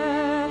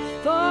stair,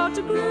 for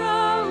to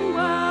grow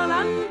well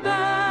and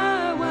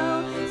bear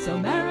well, so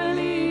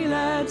merrily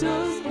let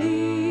us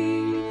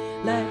be.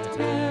 Let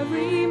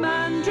every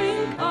man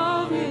drink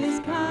of his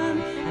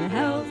can, and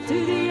health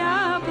to the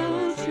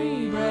apple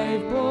tree,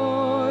 brave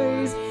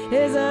boys,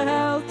 is a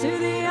health to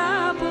the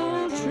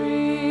apple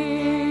tree.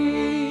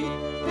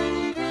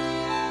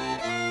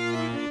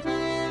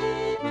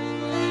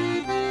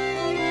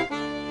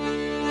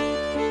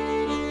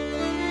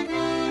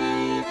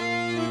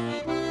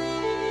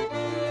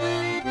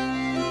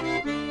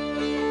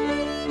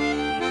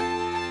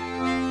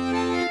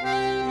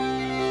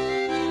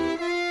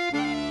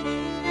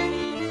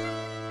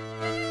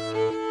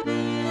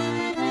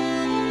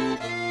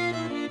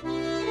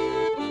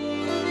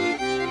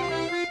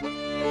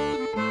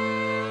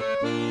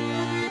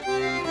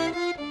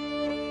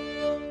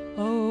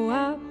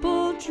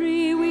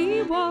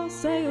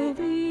 Sail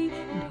thee,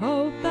 and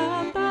hope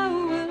that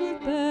thou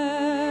wilt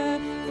bear,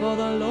 for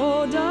the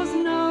Lord does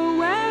know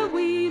where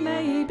we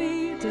may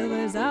be, till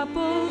there's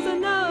apples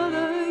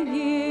another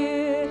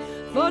year,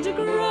 for to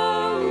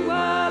grow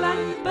well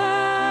and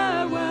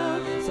bear well,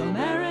 so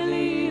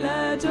merrily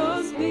let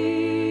us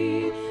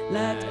be.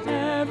 Let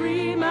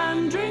every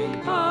man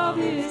drink of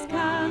his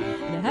can,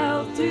 and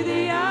health to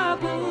the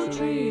apple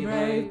tree,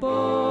 brave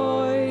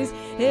boys,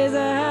 is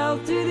a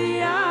health to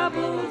the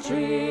apple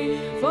tree,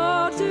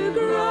 for to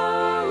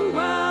grow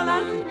well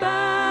and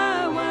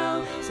bear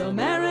well, so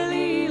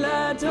merrily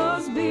let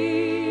us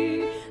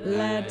be.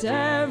 Let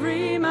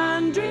every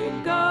man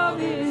drink of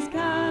his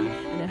can,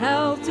 and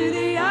health to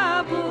the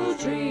apple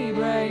tree,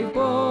 brave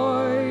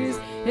boys,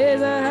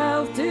 is a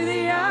health to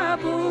the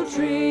apple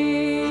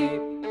tree.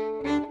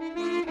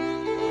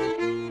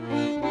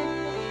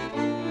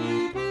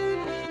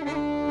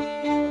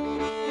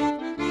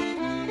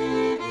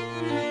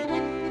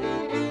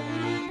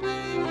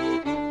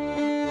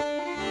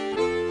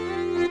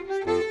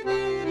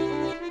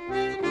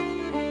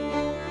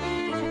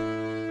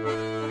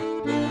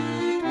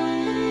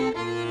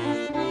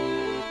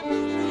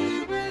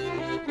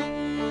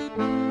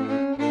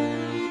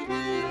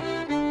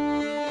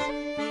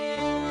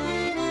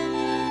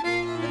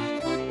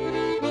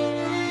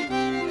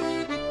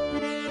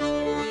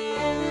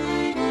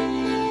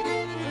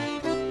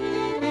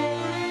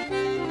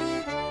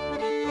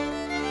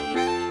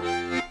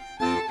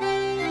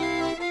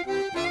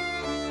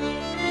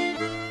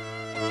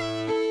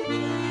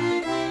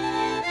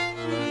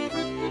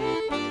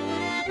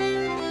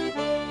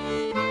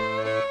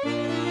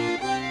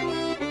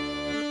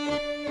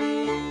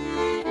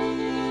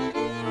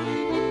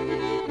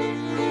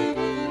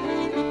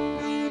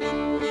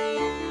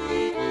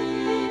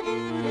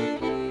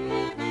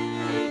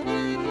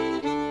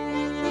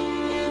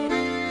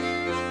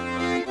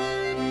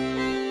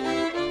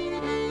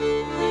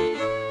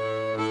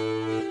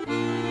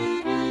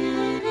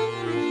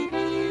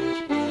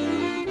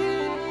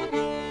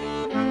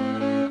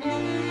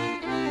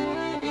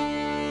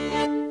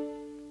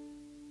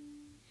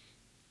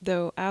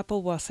 Though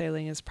apple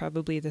wassailing is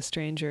probably the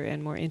stranger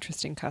and more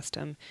interesting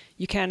custom,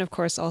 you can of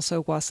course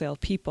also wassail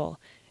people,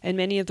 and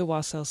many of the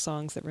wassail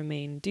songs that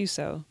remain do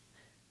so.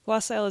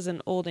 Wassail is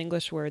an Old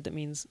English word that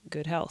means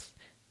good health.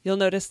 You'll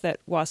notice that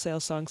wassail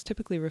songs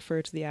typically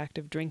refer to the act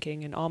of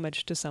drinking in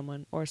homage to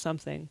someone or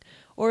something,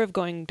 or of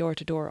going door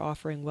to door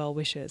offering well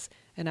wishes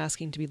and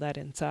asking to be let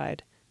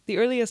inside. The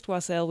earliest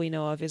wassail we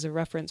know of is a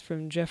reference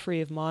from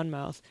Geoffrey of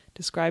Monmouth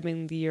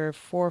describing the year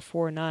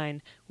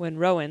 449 when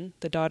Rowan,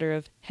 the daughter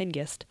of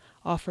Hengist,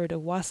 offered a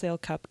wassail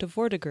cup to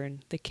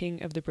Vortigern, the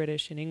king of the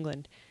British in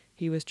England.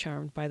 He was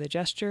charmed by the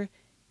gesture,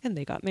 and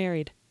they got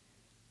married.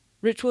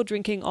 Ritual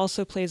drinking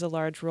also plays a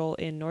large role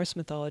in Norse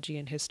mythology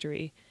and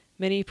history.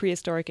 Many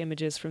prehistoric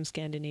images from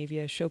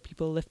Scandinavia show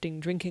people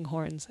lifting drinking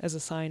horns as a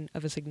sign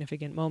of a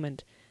significant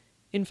moment.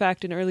 In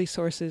fact, in early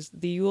sources,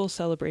 the Yule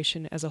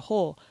celebration as a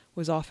whole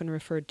was often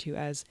referred to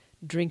as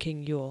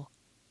drinking Yule.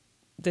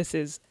 This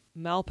is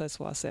Malpas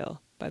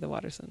Wassail by the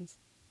Wattersons.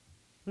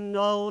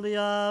 Now the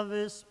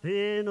harvest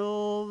been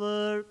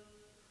over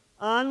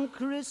and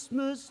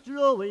Christmas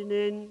drawing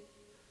in,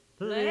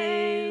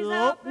 please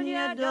open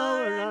your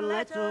door and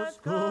let us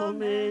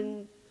come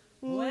in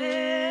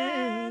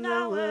with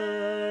our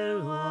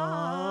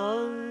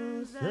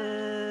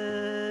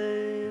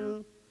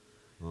wassail.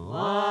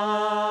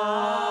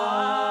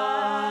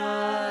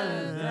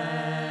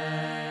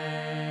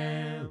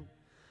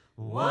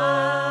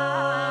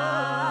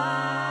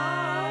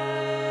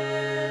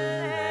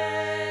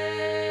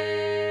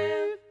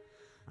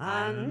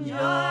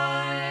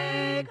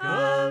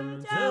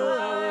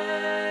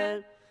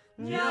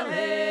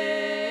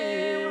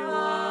 jolly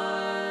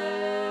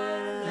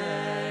was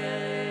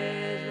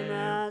there. The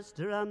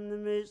master and the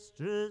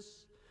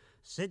mistress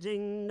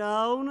sitting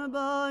down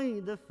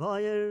by the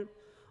fire,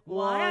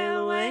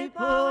 while we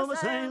poor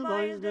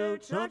sailboys do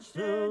trudge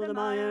through the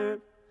mire.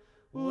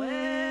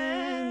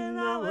 When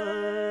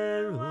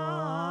our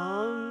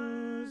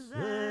one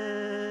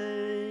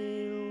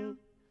sail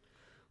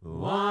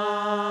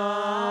was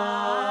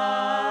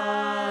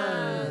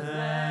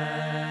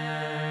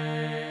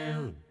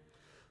there,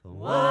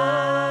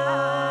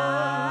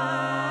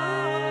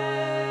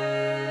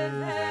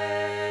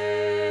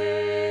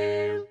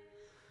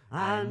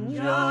 and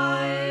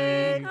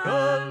joy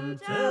come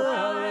to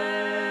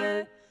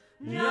our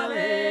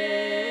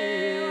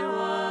jolly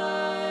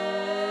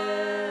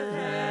was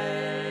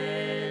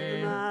there. The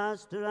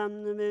master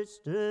and the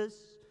mistress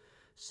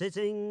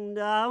sitting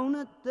down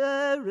at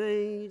the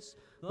race,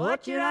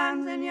 put your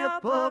hands in your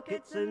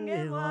pockets and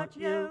give what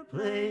you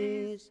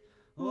please.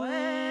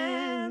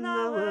 When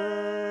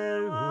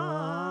our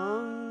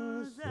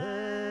one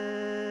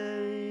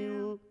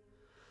sail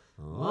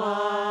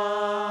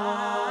was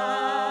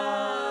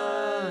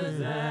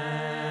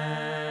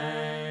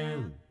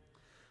there,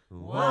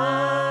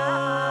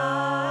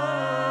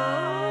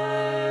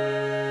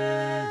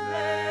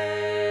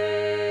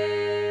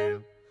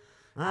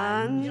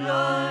 and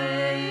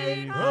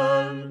joy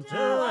come to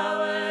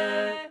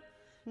our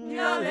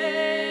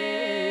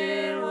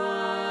jolly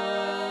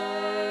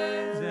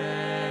was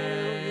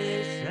there.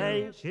 This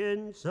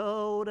ancient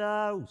old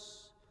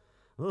house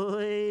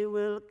we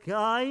will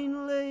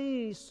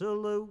kindly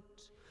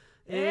salute.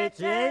 It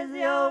is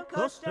the old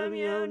custom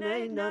you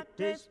need not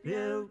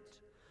dispute.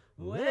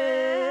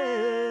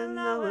 When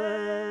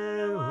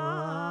our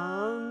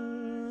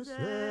one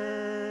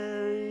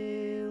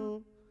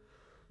sail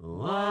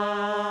was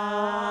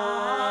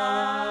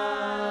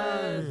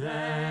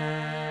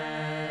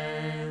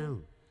there,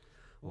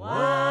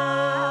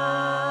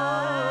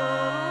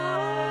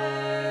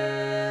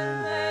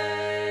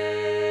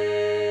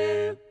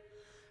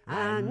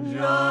 and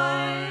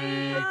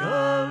joy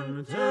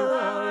come to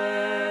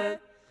our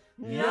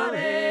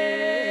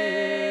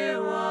jolly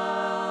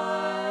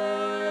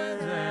was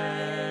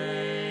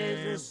there.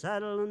 The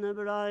saddle and the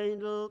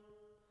bridle,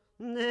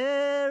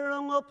 they're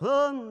hung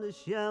upon the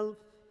shelf.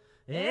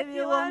 If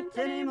you want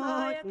any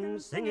more, you can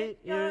sing it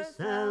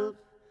yourself.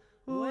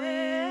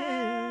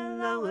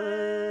 When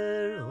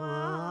our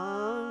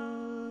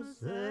one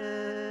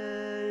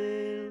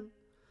sail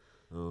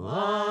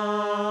was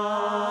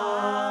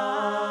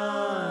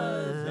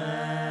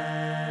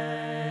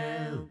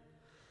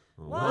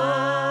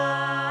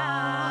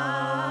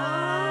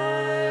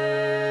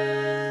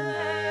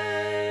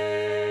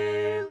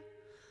there,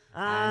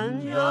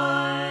 and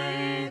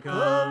joy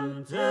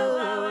come to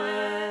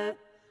our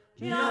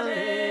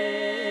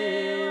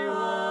jolly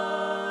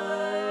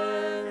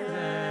was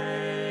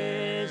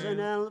there. An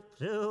elf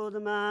to the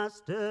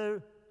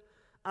master,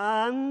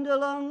 and a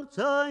long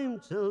time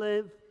to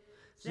live,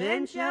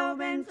 since you've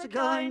been so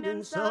kind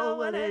and so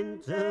willing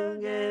to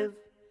give.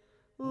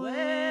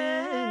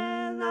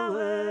 When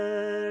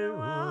our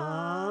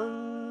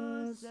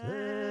one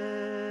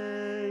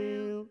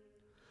sail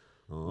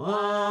was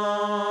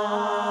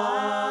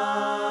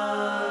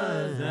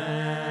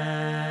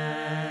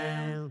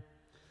there,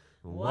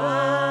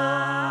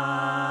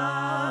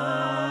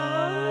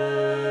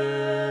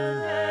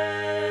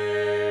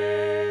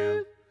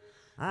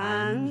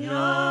 and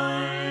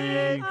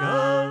joy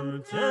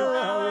come to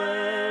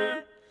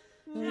our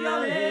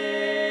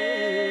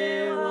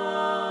jolly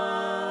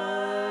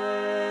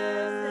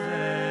was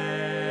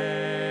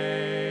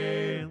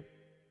there.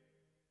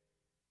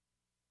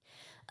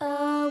 A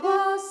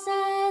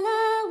wassail,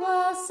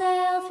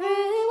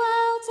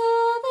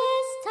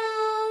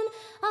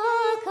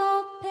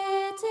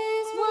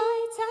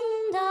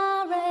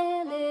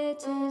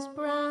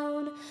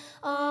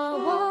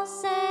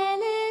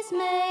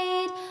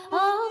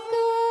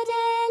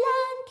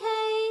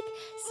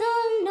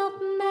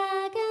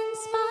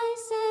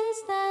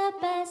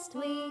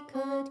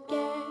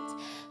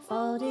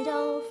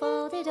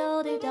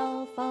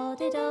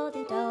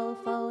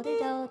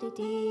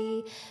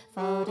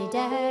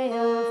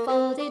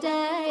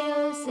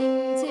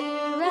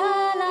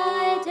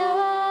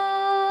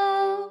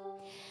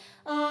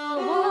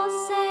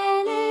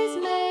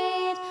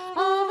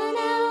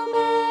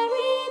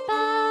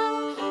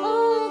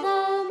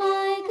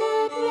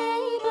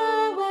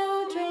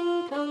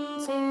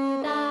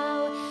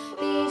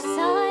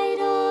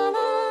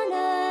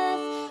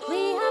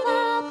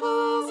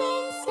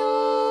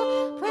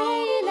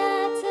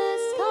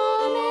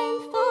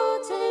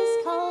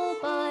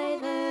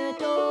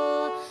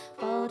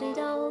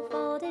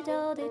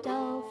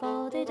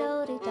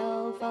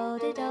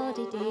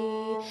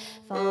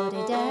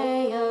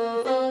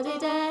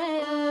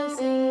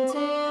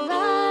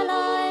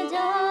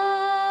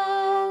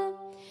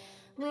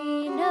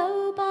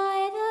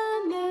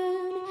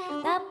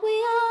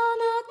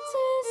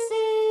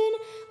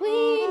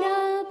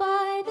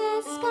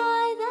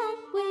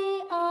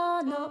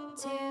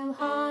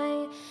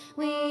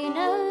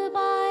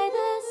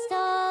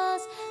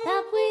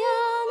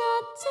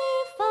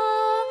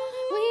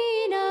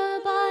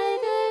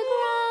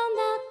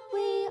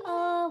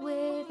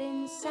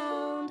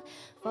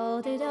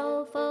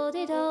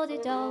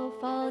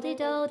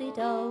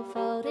 fo-de-do,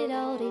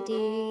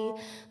 fo-de-do-de-dee.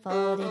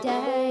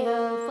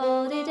 Fo-de-day-o,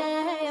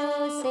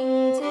 fo-de-day-o,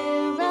 sing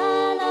to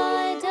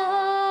Rally-do.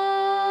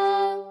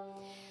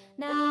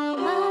 Now,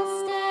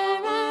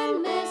 master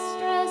and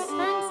mistress,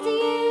 thanks to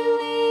you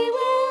we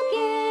will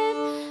give,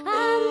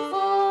 and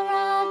for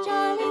our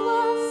jolly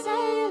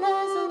wassailers,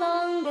 as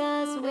long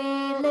as we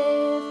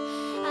live.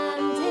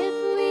 And if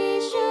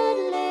we should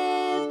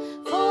live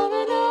for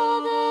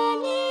another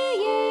new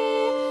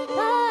year,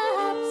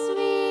 perhaps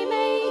we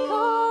may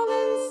call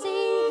and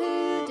see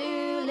who do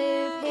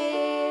live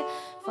here.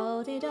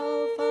 Fo-de-do,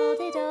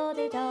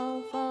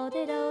 fo-de-do-de-do,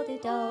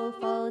 fo-de-do-de-do,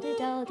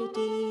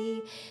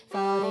 fo-de-do-de-dee.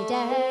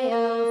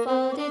 Fo-de-day-o,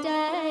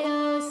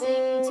 fo-de-day-o,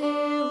 sing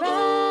to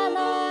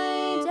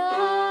Rally-do.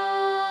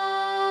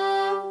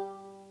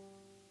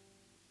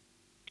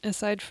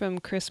 Aside from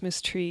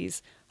Christmas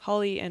trees,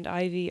 holly and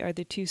ivy are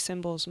the two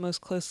symbols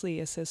most closely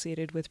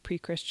associated with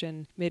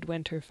pre-Christian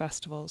midwinter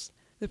festivals.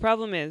 The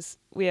problem is,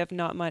 we have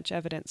not much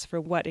evidence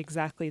for what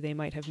exactly they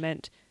might have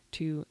meant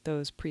to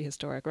those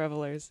prehistoric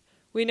revelers.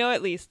 We know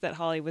at least that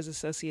holly was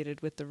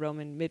associated with the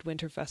Roman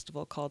midwinter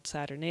festival called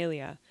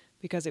Saturnalia,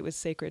 because it was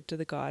sacred to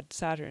the god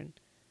Saturn.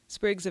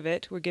 Sprigs of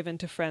it were given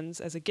to friends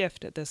as a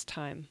gift at this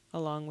time,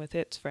 along with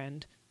its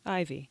friend,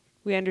 ivy.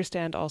 We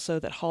understand also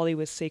that holly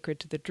was sacred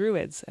to the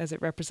Druids, as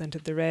it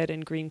represented the red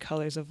and green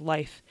colors of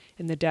life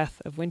in the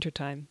death of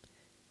wintertime.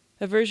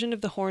 A version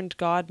of the horned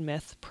god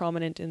myth,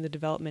 prominent in the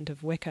development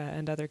of Wicca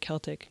and other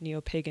Celtic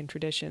neo-pagan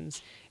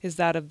traditions, is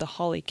that of the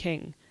Holly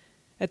King.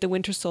 At the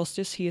winter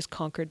solstice he is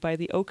conquered by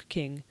the Oak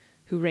King,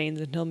 who reigns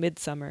until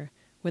midsummer,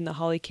 when the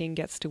Holly King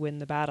gets to win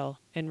the battle,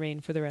 and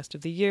reign for the rest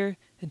of the year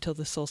until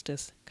the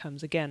solstice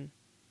comes again.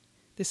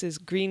 This is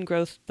Green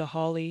Growth the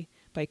Holly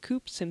by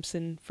Coop,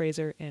 Simpson,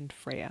 Fraser, and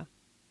Freya.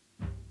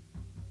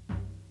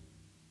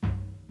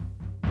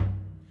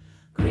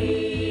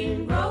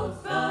 Green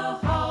growth the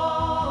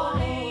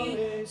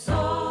holly,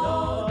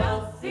 so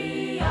doth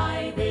the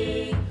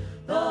ivy.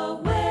 The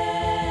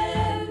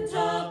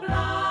winter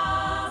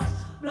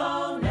blast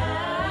blow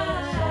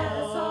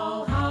ne'er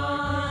so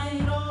high.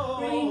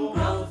 Green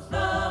growth the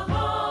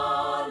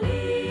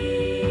holly,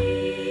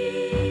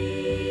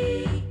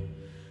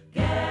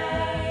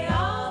 gay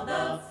are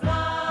the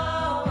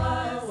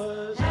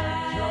flowers,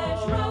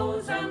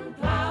 hedgerows and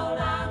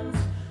ploughlands.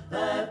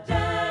 The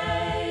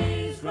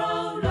days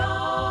grow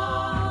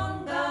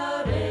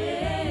longer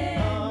in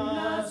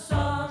the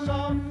sun, so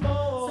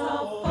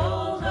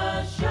fall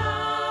the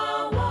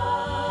showers.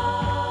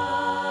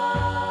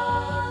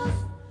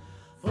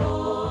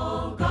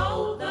 Full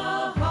gold the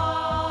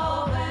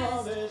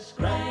harvest,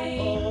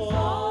 grain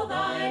for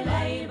thy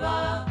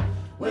labour.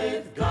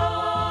 With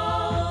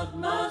God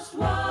must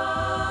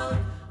work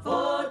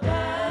for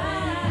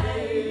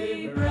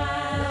daily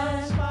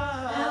bread,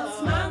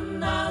 else man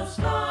thou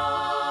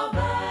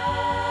starvest.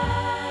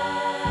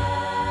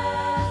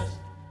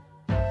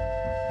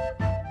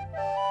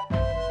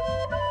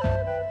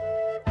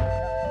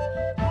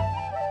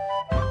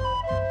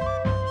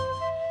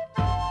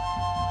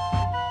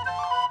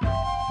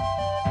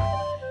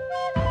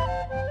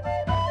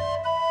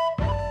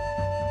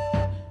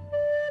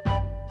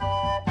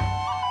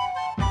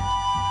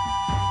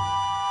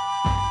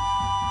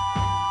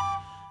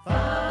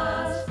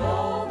 Fast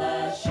fall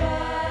the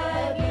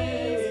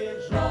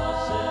shaggies,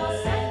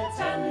 russet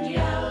and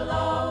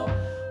yellow,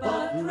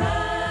 but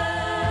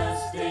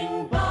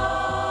resting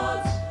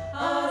buds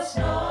are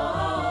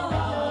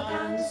snug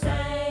and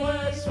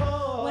safe.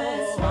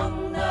 Where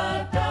swung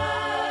the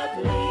dead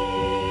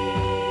leaves.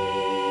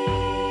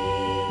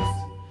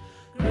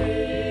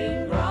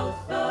 Green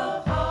growth the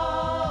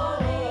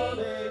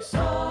holly,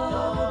 so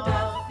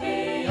doth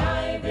the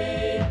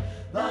ivy.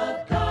 The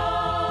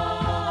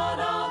God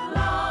of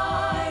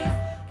life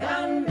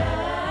can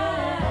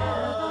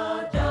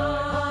never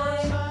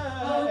die.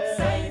 Oh,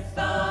 saith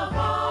the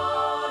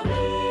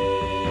holly.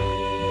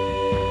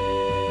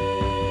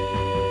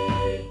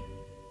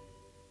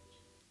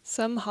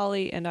 Some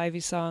holly and ivy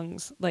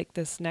songs, like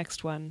this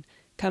next one,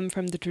 come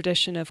from the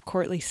tradition of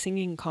courtly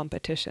singing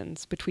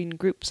competitions between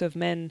groups of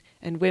men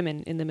and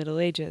women in the Middle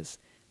Ages.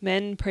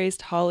 Men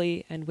praised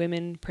holly and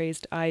women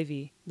praised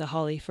ivy, the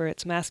holly for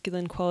its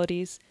masculine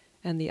qualities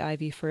and the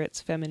ivy for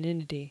its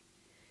femininity.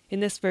 In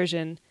this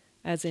version,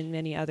 as in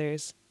many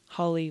others,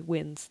 holly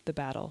wins the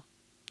battle.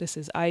 This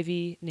is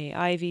Ivy, Nay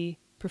Ivy,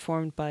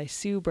 performed by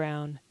Sue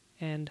Brown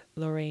and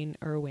Lorraine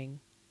Irving.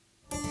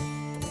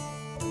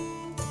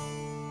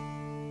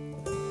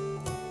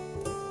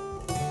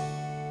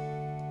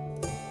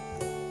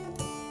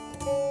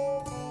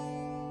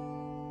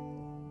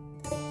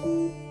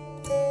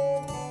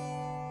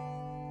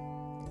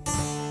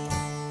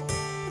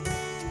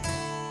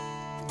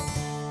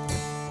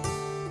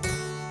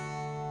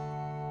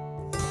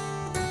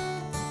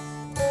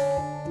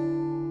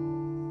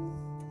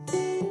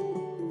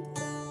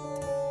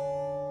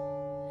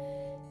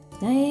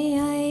 Nay,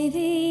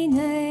 ivy,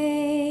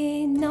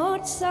 nay,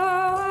 not so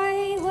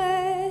I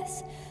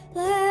was.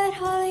 Let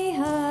holly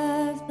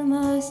have the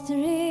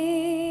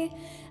mastery,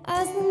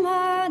 as the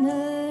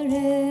manner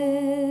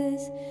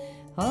is.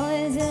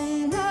 Holly's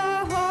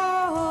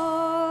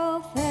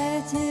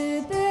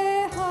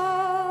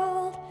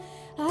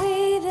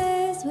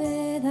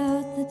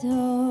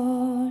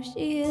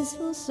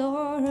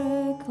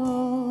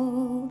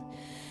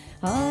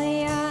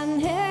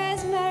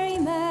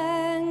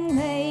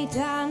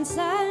dance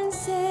and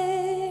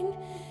sing.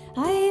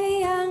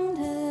 Ivy and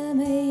her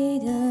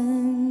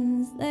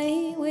maidens,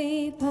 they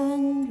weep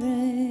and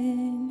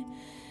ring.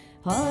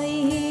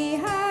 Holly he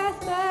hath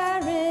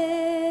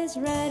berries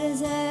red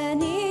as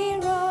any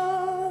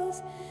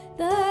rose.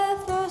 The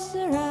foster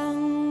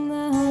and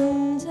the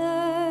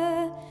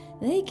hunter,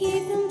 they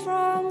keep them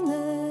from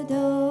the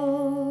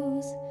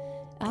does.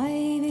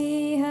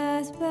 Ivy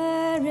hath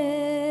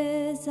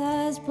berries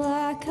as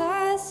black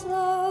as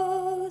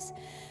sloes.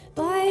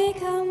 By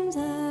comes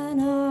an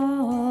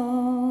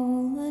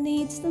owl and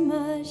eats them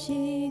as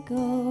she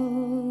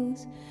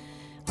goes.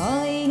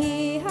 Holly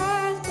he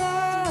hath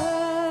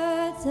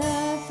birds,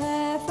 a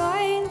fair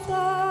fine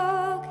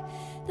flock,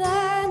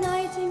 the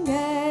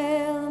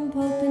nightingale and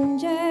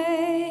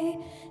popinjay,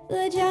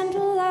 the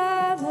gentle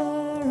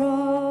laverock.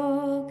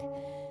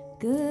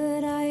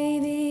 Good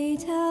ivy,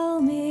 tell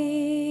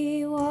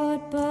me,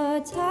 what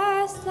birds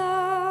hast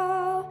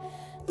thou?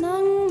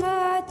 None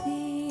but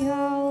the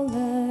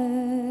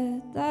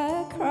owlet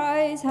that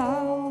cries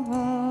how,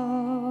 how.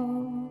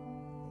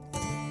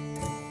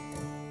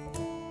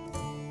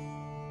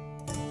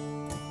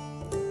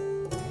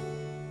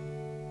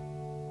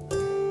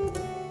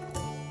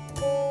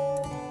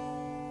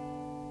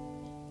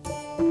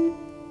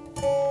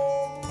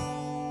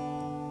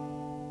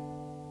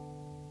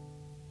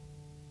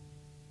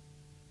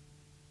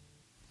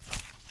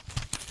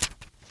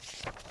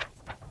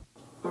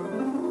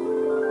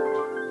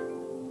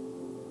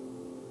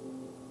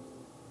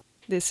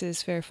 This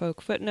is Fair Folk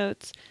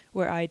Footnotes,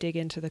 where I dig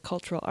into the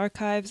cultural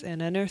archives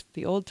and unearth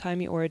the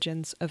old-timey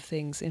origins of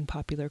things in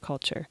popular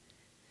culture.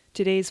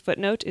 Today's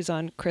footnote is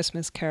on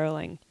Christmas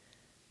caroling.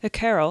 A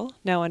carol,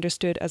 now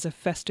understood as a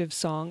festive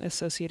song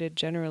associated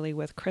generally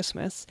with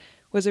Christmas,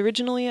 was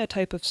originally a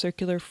type of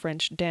circular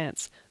French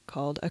dance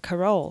called a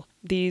carole.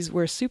 These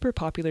were super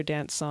popular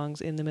dance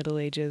songs in the Middle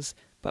Ages,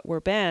 but were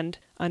banned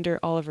under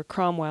Oliver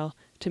Cromwell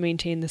to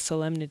maintain the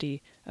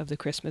solemnity of the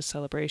Christmas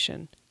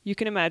celebration. You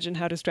can imagine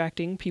how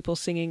distracting people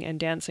singing and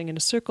dancing in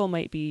a circle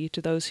might be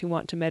to those who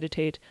want to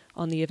meditate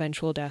on the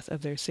eventual death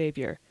of their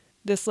savior.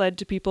 This led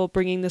to people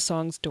bringing the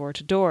songs door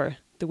to door,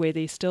 the way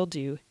they still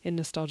do in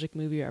nostalgic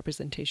movie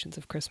representations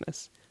of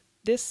Christmas.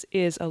 This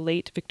is a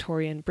late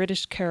Victorian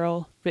British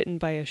carol written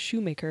by a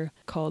shoemaker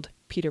called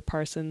Peter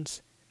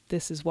Parsons.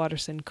 This is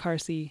Watterson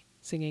Carsey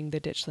singing the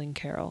Ditchling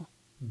Carol.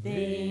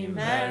 Be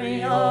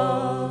merry,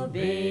 oh,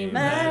 be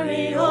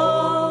merry,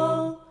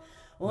 oh,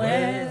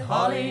 with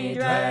holly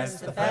dress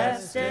the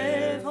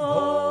festive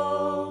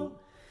ho.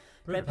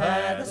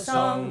 Prepare the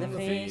song, the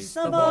feast,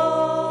 the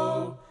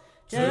bowl,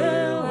 to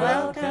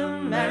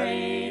welcome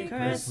Merry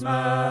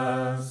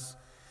Christmas.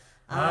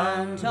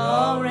 And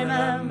oh,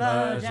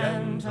 remember,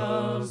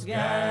 gentles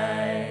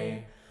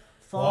gay,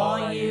 for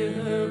you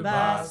who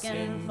bask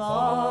in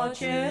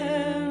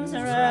fortune's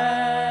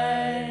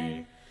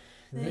array.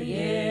 The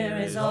year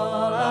is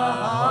all a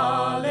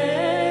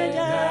holiday,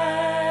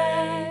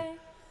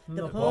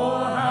 the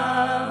poor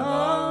have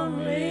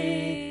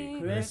only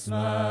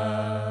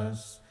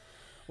Christmas.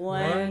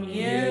 When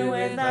you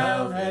with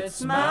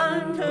velvets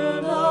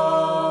mantled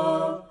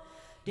low,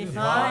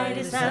 defy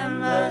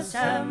December's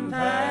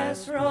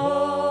tempest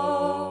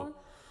roll,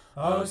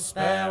 oh,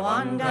 spare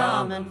one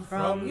garment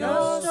from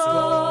your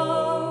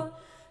store,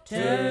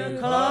 to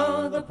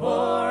clothe the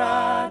poor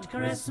at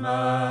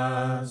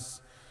Christmas.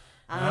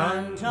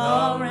 And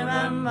oh,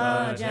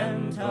 remember,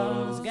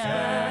 gentles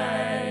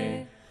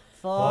gay,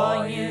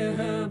 for you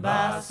who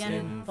bask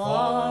in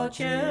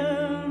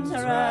fortune's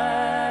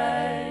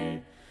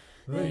array.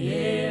 The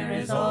year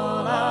is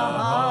all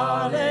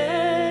a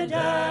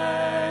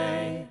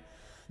holiday,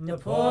 the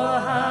poor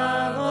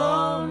have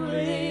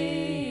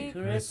only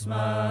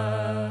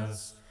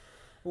Christmas.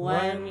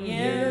 When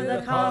you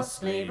the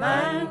costly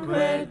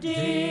banquet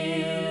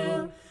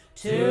deal,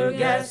 to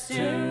guests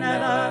who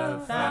never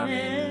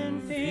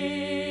famine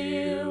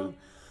feel,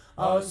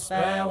 oh,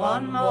 spare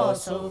one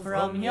morsel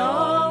from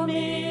your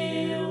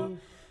meal,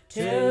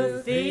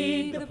 to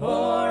feed the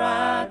poor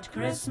at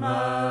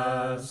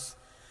Christmas.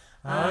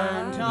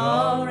 And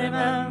oh,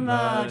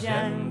 remember,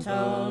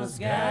 gentles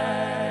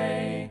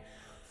gay,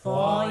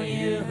 for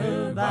you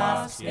who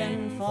bask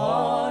in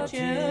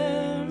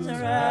fortune's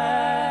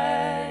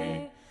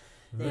array.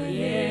 The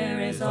year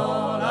is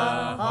all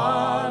a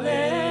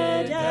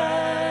holiday,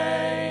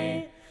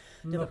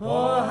 the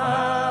poor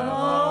have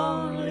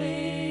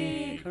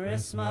only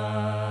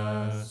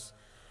Christmas.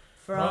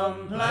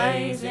 From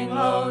blazing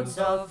loads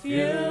of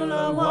fuel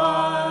a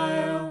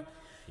while,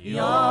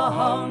 your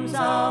homes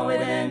are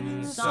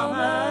within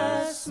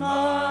summer's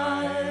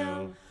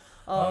smile.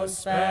 Oh,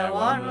 spare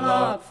one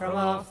log from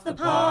off the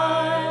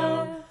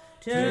pile,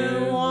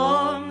 to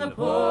warm the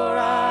poor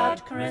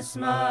at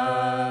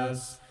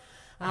Christmas.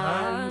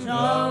 And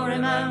oh,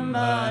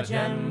 remember,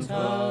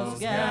 gentles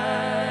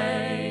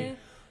gay,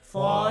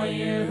 for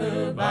you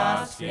who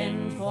bask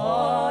in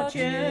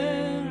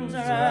fortune's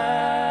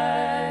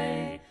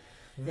array.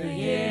 The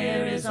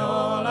year is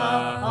all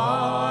a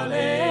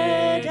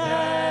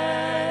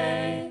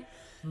holiday,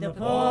 the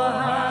poor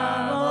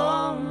have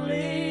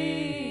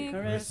only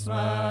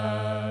Christmas.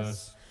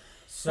 Christmas.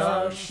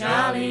 So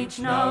shall each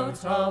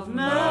note of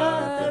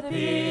mirth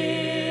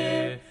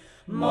appear,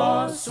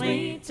 more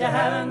sweet to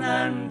heaven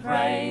than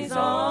praise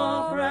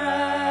or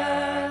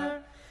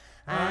prayer.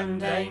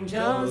 And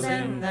angels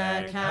in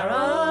their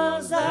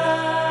carols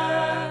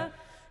there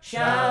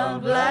shall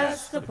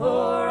bless the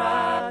poor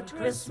at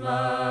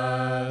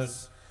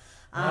Christmas.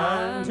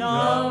 And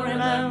oh,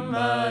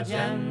 remember,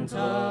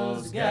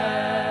 gentles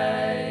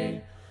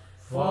gay,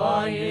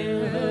 for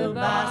you who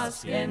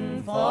bask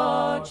in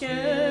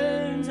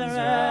fortune's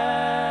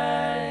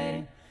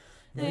array,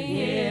 the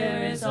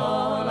year is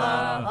all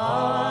a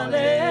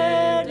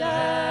holiday,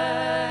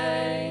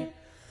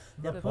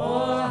 the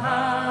poor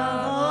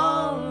have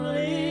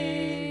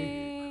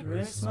only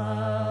Christmas.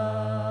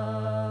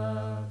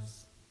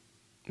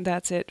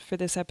 That's it for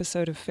this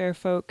episode of Fair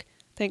Folk.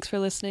 Thanks for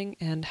listening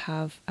and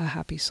have a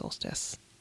happy solstice.